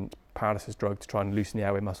relaxant paralysis drug to try and loosen the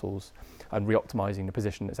airway muscles and re-optimising the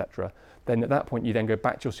position, etc., then at that point you then go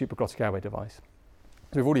back to your supraglottic airway device.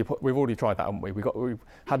 So we've already tried that, haven't we? We've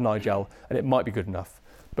had an eye gel and it might be good enough.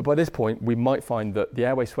 But by this point, we might find that the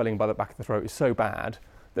airway swelling by the back of the throat is so bad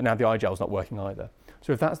that now the eye gel's not working either.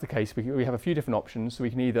 So if that's the case, we have a few different options. So we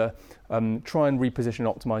can either try and reposition and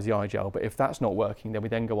optimise the eye gel, but if that's not working, then we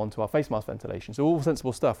then go on to our face mask ventilation. So all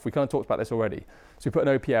sensible stuff. We kind of talked about this already. So we put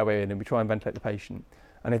an OP airway in and we try and ventilate the patient.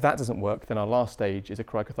 And if that doesn't work, then our last stage is a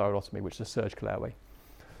cricothyroidotomy, which is a surgical airway.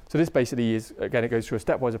 So this basically is, again, it goes through a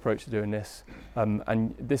stepwise approach to doing this.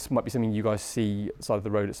 And this might be something you guys see side of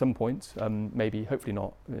the road at some point. Maybe, hopefully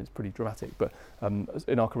not. It's pretty dramatic. But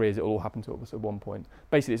in our careers, it will all happen to us at one point.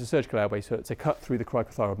 Basically, it's a surgical airway. So it's a cut through the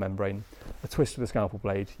cricothyroid membrane, a twist with a scalpel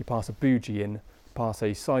blade. You pass a bougie in, pass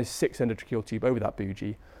a size 6 endotracheal tube over that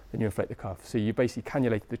bougie, then you inflate the cuff. So you basically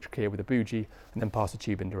cannulate the trachea with a bougie and then pass the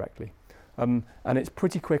tube in directly. And it's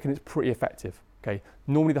pretty quick and it's pretty effective. Okay.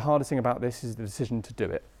 Normally, the hardest thing about this is the decision to do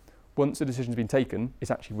it. Once the decision's been taken, it's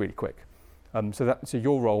actually really quick. So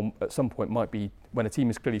your role at some point might be, when a team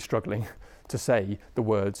is clearly struggling, to say the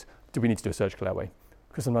words, do we need to do a surgical airway?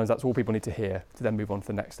 Because sometimes that's all people need to hear to then move on to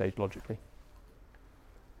the next stage logically.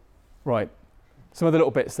 Right. Some of the little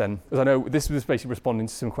bits then, as I know this was basically responding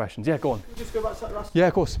to some questions. Yeah, go on. Can we just go back to that last? Yeah,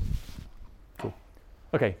 of course. Cool.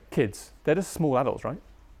 Okay, kids. They're just small adults, right?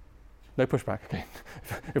 No pushback. Okay.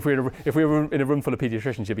 If we were in a room full of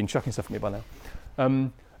paediatricians, you'd been chucking stuff at me by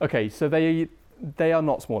now. Okay, so they are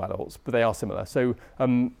not small adults, but they are similar. So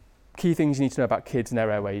key things you need to know about kids and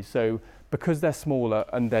their airways. So because they're smaller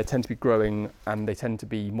and they tend to be growing and they tend to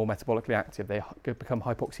be more metabolically active, they become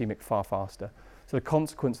hypoxemic far faster. So the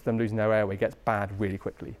consequence of them losing their airway gets bad really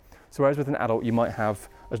quickly. So whereas with an adult, you might have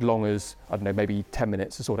as long as, I don't know, maybe 10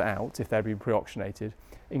 minutes to sort it out if they're being pre-oxygenated.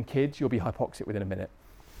 In kids, you'll be hypoxic within a minute.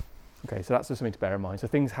 Okay, so that's just something to bear in mind. So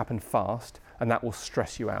things happen fast, and that will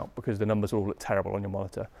stress you out because the numbers will all look terrible on your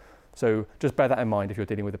monitor. So just bear that in mind if you're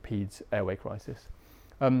dealing with a PEDS airway crisis.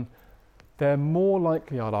 They're more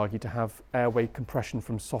likely, I'd argue, to have airway compression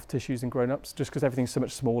from soft tissues in grown-ups, just because everything's so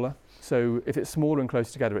much smaller. So if it's smaller and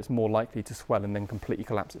closer together, it's more likely to swell and then completely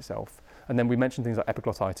collapse itself. And then we mentioned things like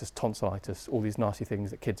epiglottitis, tonsillitis, all these nasty things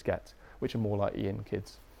that kids get, which are more likely in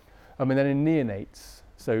kids. And then in neonates,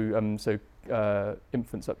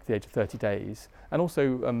 infants up to the age of 30 days, and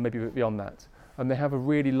also maybe a bit beyond that, they have a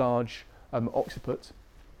really large occiput,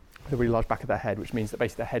 the really large back of their head, which means that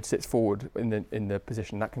basically their head sits forward in the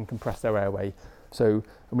position that can compress their airway. So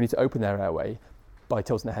we need to open their airway by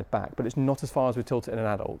tilting their head back, but it's not as far as we tilt it in an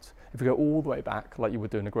adult. If you go all the way back, like you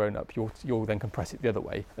would do in a grown-up, you'll then compress it the other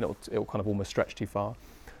way, and it'll kind of almost stretch too far.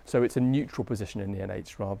 So it's a neutral position in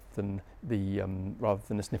neonates rather than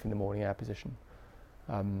the sniffing the morning air position.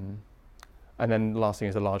 And then the last thing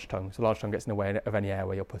is a large tongue. So a large tongue gets in the way of any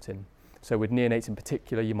airway you'll put in. So with neonates in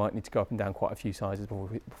particular, you might need to go up and down quite a few sizes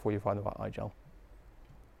before you find the right eye gel.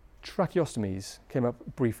 Tracheostomies came up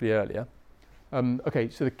briefly earlier. Okay,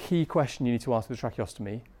 so the key question you need to ask with a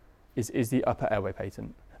tracheostomy is the upper airway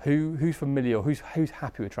patent. Who's familiar, or who's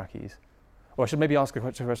happy with trachees? Or I should maybe ask a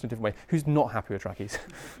question a different way. Who's not happy with trachees?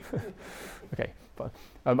 Okay, fine.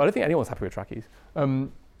 I don't think anyone's happy with trachees.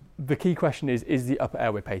 The key question is the upper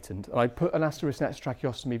airway patent? And I put an asterisk next to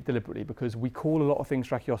tracheostomy deliberately because we call a lot of things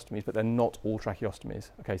tracheostomies, but they're not all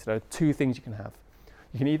tracheostomies. Okay, so there are two things you can have.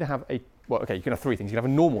 You can either have you can have three things. You can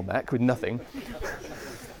have a normal neck with nothing.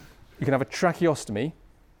 You can have a tracheostomy,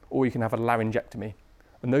 or you can have a laryngectomy.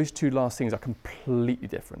 And those two last things are completely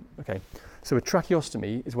different. Okay, so a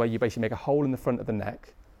tracheostomy is where you basically make a hole in the front of the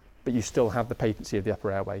neck, but you still have the patency of the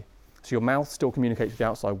upper airway. So your mouth still communicates with the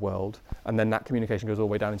outside world, and then that communication goes all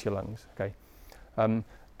the way down into your lungs. Okay,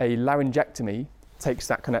 a laryngectomy takes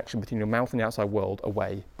that connection between your mouth and the outside world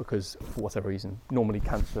away because, for whatever reason, normally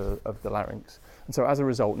cancer of the larynx. And so as a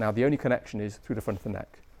result, now the only connection is through the front of the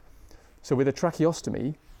neck. So with a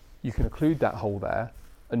tracheostomy, you can occlude that hole there,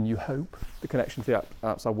 and you hope the connection to the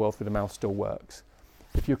outside world through the mouth still works.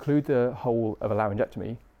 If you occlude the hole of a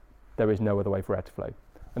laryngectomy, there is no other way for air to flow.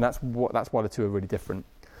 And that's why the two are really different.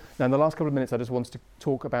 Now, in the last couple of minutes, I just wanted to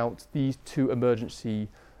talk about these two emergency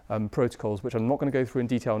protocols, which I'm not going to go through in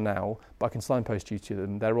detail now, but I can signpost you to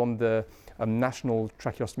them. They're on the National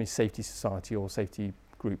Tracheostomy Safety Society or Safety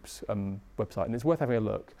Group's website, and it's worth having a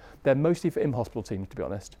look. They're mostly for in-hospital teams, to be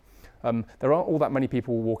honest. There aren't all that many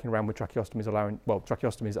people walking around with tracheostomies or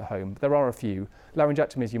tracheostomies at home, but there are a few.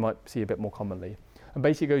 Laryngectomies you might see a bit more commonly. And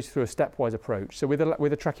basically it goes through a stepwise approach. So with a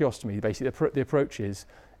tracheostomy, basically the approach is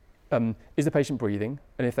the patient breathing?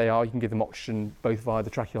 And if they are, you can give them oxygen both via the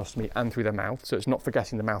tracheostomy and through their mouth. So it's not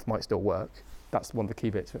forgetting the mouth might still work. That's one of the key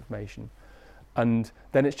bits of information. And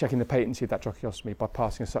then it's checking the patency of that tracheostomy by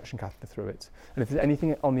passing a suction catheter through it. And if there's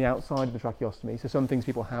anything on the outside of the tracheostomy, so some things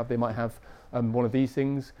people have, they might have one of these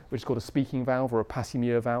things, which is called a speaking valve or a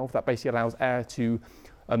Passy-Muir valve. That basically allows air to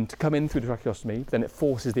come in through the tracheostomy, then it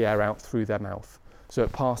forces the air out through their mouth. So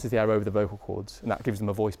it passes the air over the vocal cords, and that gives them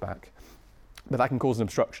a voice back. But that can cause an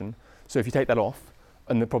obstruction. So if you take that off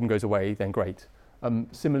and the problem goes away, then great.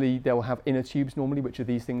 Similarly, they'll have inner tubes normally, which are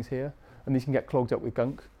these things here, and these can get clogged up with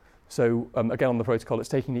gunk. So again, on the protocol, it's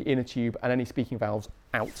taking the inner tube and any speaking valves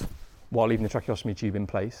out while leaving the tracheostomy tube in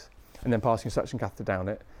place, and then passing a suction catheter down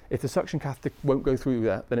it. If the suction catheter won't go through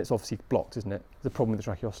that, then it's obviously blocked, isn't it? There's a problem with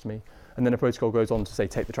the tracheostomy. And then the protocol goes on to say,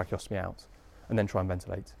 take the tracheostomy out, and then try and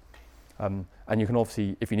ventilate. And you can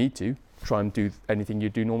obviously, if you need to, try and do anything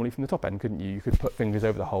you'd do normally from the top end, couldn't you? You could put fingers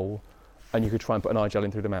over the hole, and you could try and put an eye gel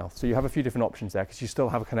in through the mouth. So you have a few different options there, because you still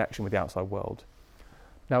have a connection with the outside world.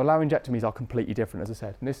 Now, laryngectomies are completely different, as I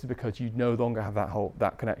said, and this is because you no longer have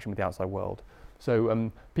that connection with the outside world.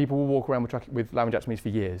 So people will walk around with laryngectomies for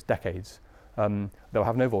years, decades. They'll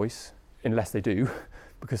have no voice, unless they do,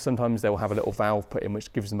 because sometimes they'll have a little valve put in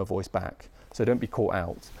which gives them a voice back. So don't be caught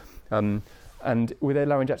out. And with a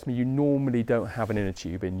laryngectomy, you normally don't have an inner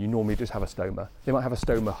tube in, you normally just have a stoma. They might have a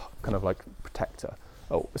stoma kind of like protector.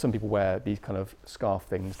 Oh, some people wear these kind of scarf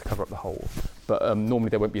things to cover up the hole, but normally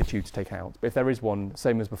there won't be a tube to take out. But if there is one,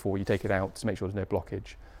 same as before, you take it out to make sure there's no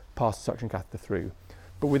blockage, pass the suction catheter through.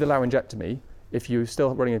 But with a laryngectomy, if you're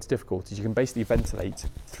still running into difficulties, you can basically ventilate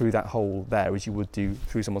through that hole there as you would do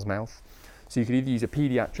through someone's mouth. So you could either use a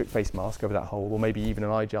paediatric face mask over that hole, or maybe even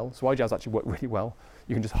an eye gel. So eye gels actually work really well.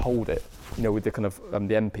 You can just hold it, with the kind of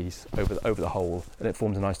the end piece over the hole, and it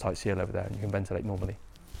forms a nice tight seal over there, and you can ventilate normally.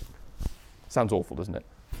 Sounds awful, doesn't it?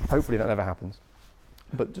 Hopefully that never happens.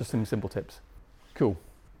 But just some simple tips. Cool.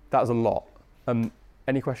 That was a lot.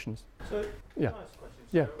 Any questions? So, Yeah. can I ask a question?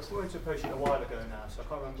 Yeah. So I went to a patient a while ago now, so I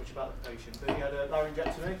can't remember much about the patient, but he had a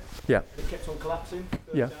laryngectomy. Yeah. It kept on collapsing.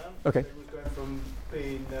 Yeah. Down. Okay. So he was going from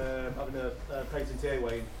being having a patent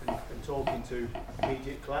airway and talking to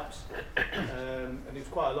immediate collapse, and it was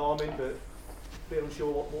quite alarming, but a bit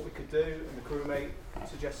unsure what we could do. And the crewmate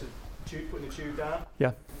suggested putting the tube down.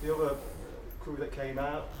 Yeah. The other crew that came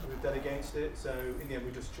out were dead against it, so in the end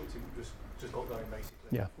we just chucked him, just got going basically.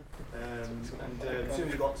 Yeah. And as soon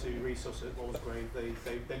as we got to resus at Walsgrave,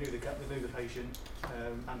 they knew the patient,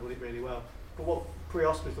 handled it really well. But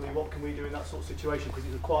pre-hospitally, what can we do in that sort of situation? Because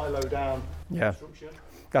it was quite a low down structure.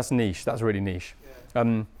 That's niche. That's really niche.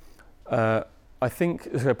 Yeah. I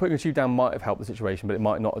think putting a tube down might have helped the situation, but it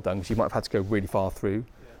might not have done, because you might have had to go really far through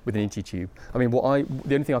with an ET tube. I mean, the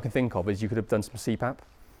only thing I can think of is you could have done some CPAP.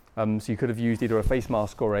 So you could have used either a face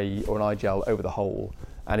mask or an eye gel over the hole.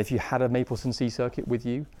 And if you had a Mapleson C circuit with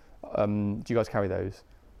you, do you guys carry those?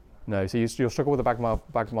 No, so you'll struggle with a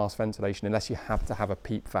bag mask ventilation unless you have to have a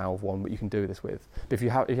PEEP valve one, but you can do this with. But if you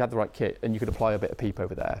had the right kit and you could apply a bit of PEEP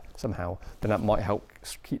over there somehow, then that might help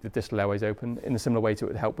keep the distal airways open in a similar way to it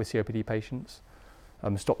would help with COPD patients.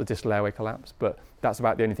 Stop the distal airway collapse, but that's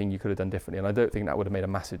about the only thing you could have done differently, and I don't think that would have made a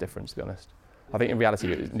massive difference, to be honest. I think in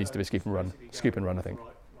reality it needs to be scoop and run, I think.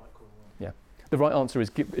 Yeah. The right answer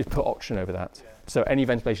is put oxygen over that. So any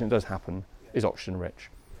ventilation that does happen is oxygen rich.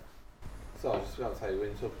 So I was just going to tell you, when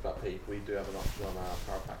you talk about PEEP, we do have an option on our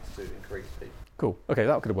power packs to increase PEEP. Cool. Okay,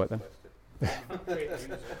 that could have worked then.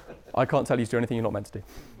 I can't tell you to do anything you're not meant to do.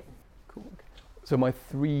 Cool. Okay. So my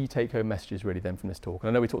 3 take-home messages really then from this talk, and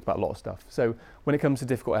I know we talked about a lot of stuff. So when it comes to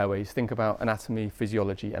difficult airways, think about anatomy,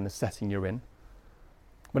 physiology, and the setting you're in.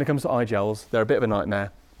 When it comes to eye gels, they're a bit of a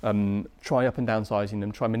nightmare. Try up and downsizing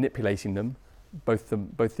them, try manipulating them, both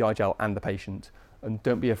the eye gel and the patient, and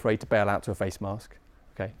don't be afraid to bail out to a face mask.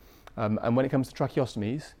 Okay. And when it comes to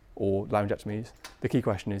tracheostomies or laryngectomies, the key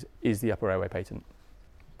question is the upper airway patent?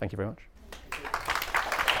 Thank you very much.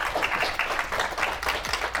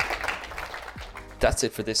 That's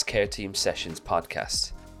it for this Care Team Sessions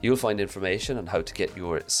podcast. You'll find information on how to get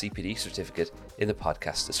your CPD certificate in the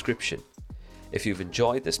podcast description. If you've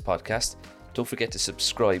enjoyed this podcast, don't forget to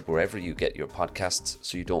subscribe wherever you get your podcasts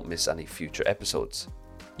so you don't miss any future episodes.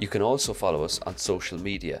 You can also follow us on social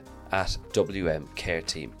media at WM Care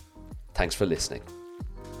Team. Thanks for listening.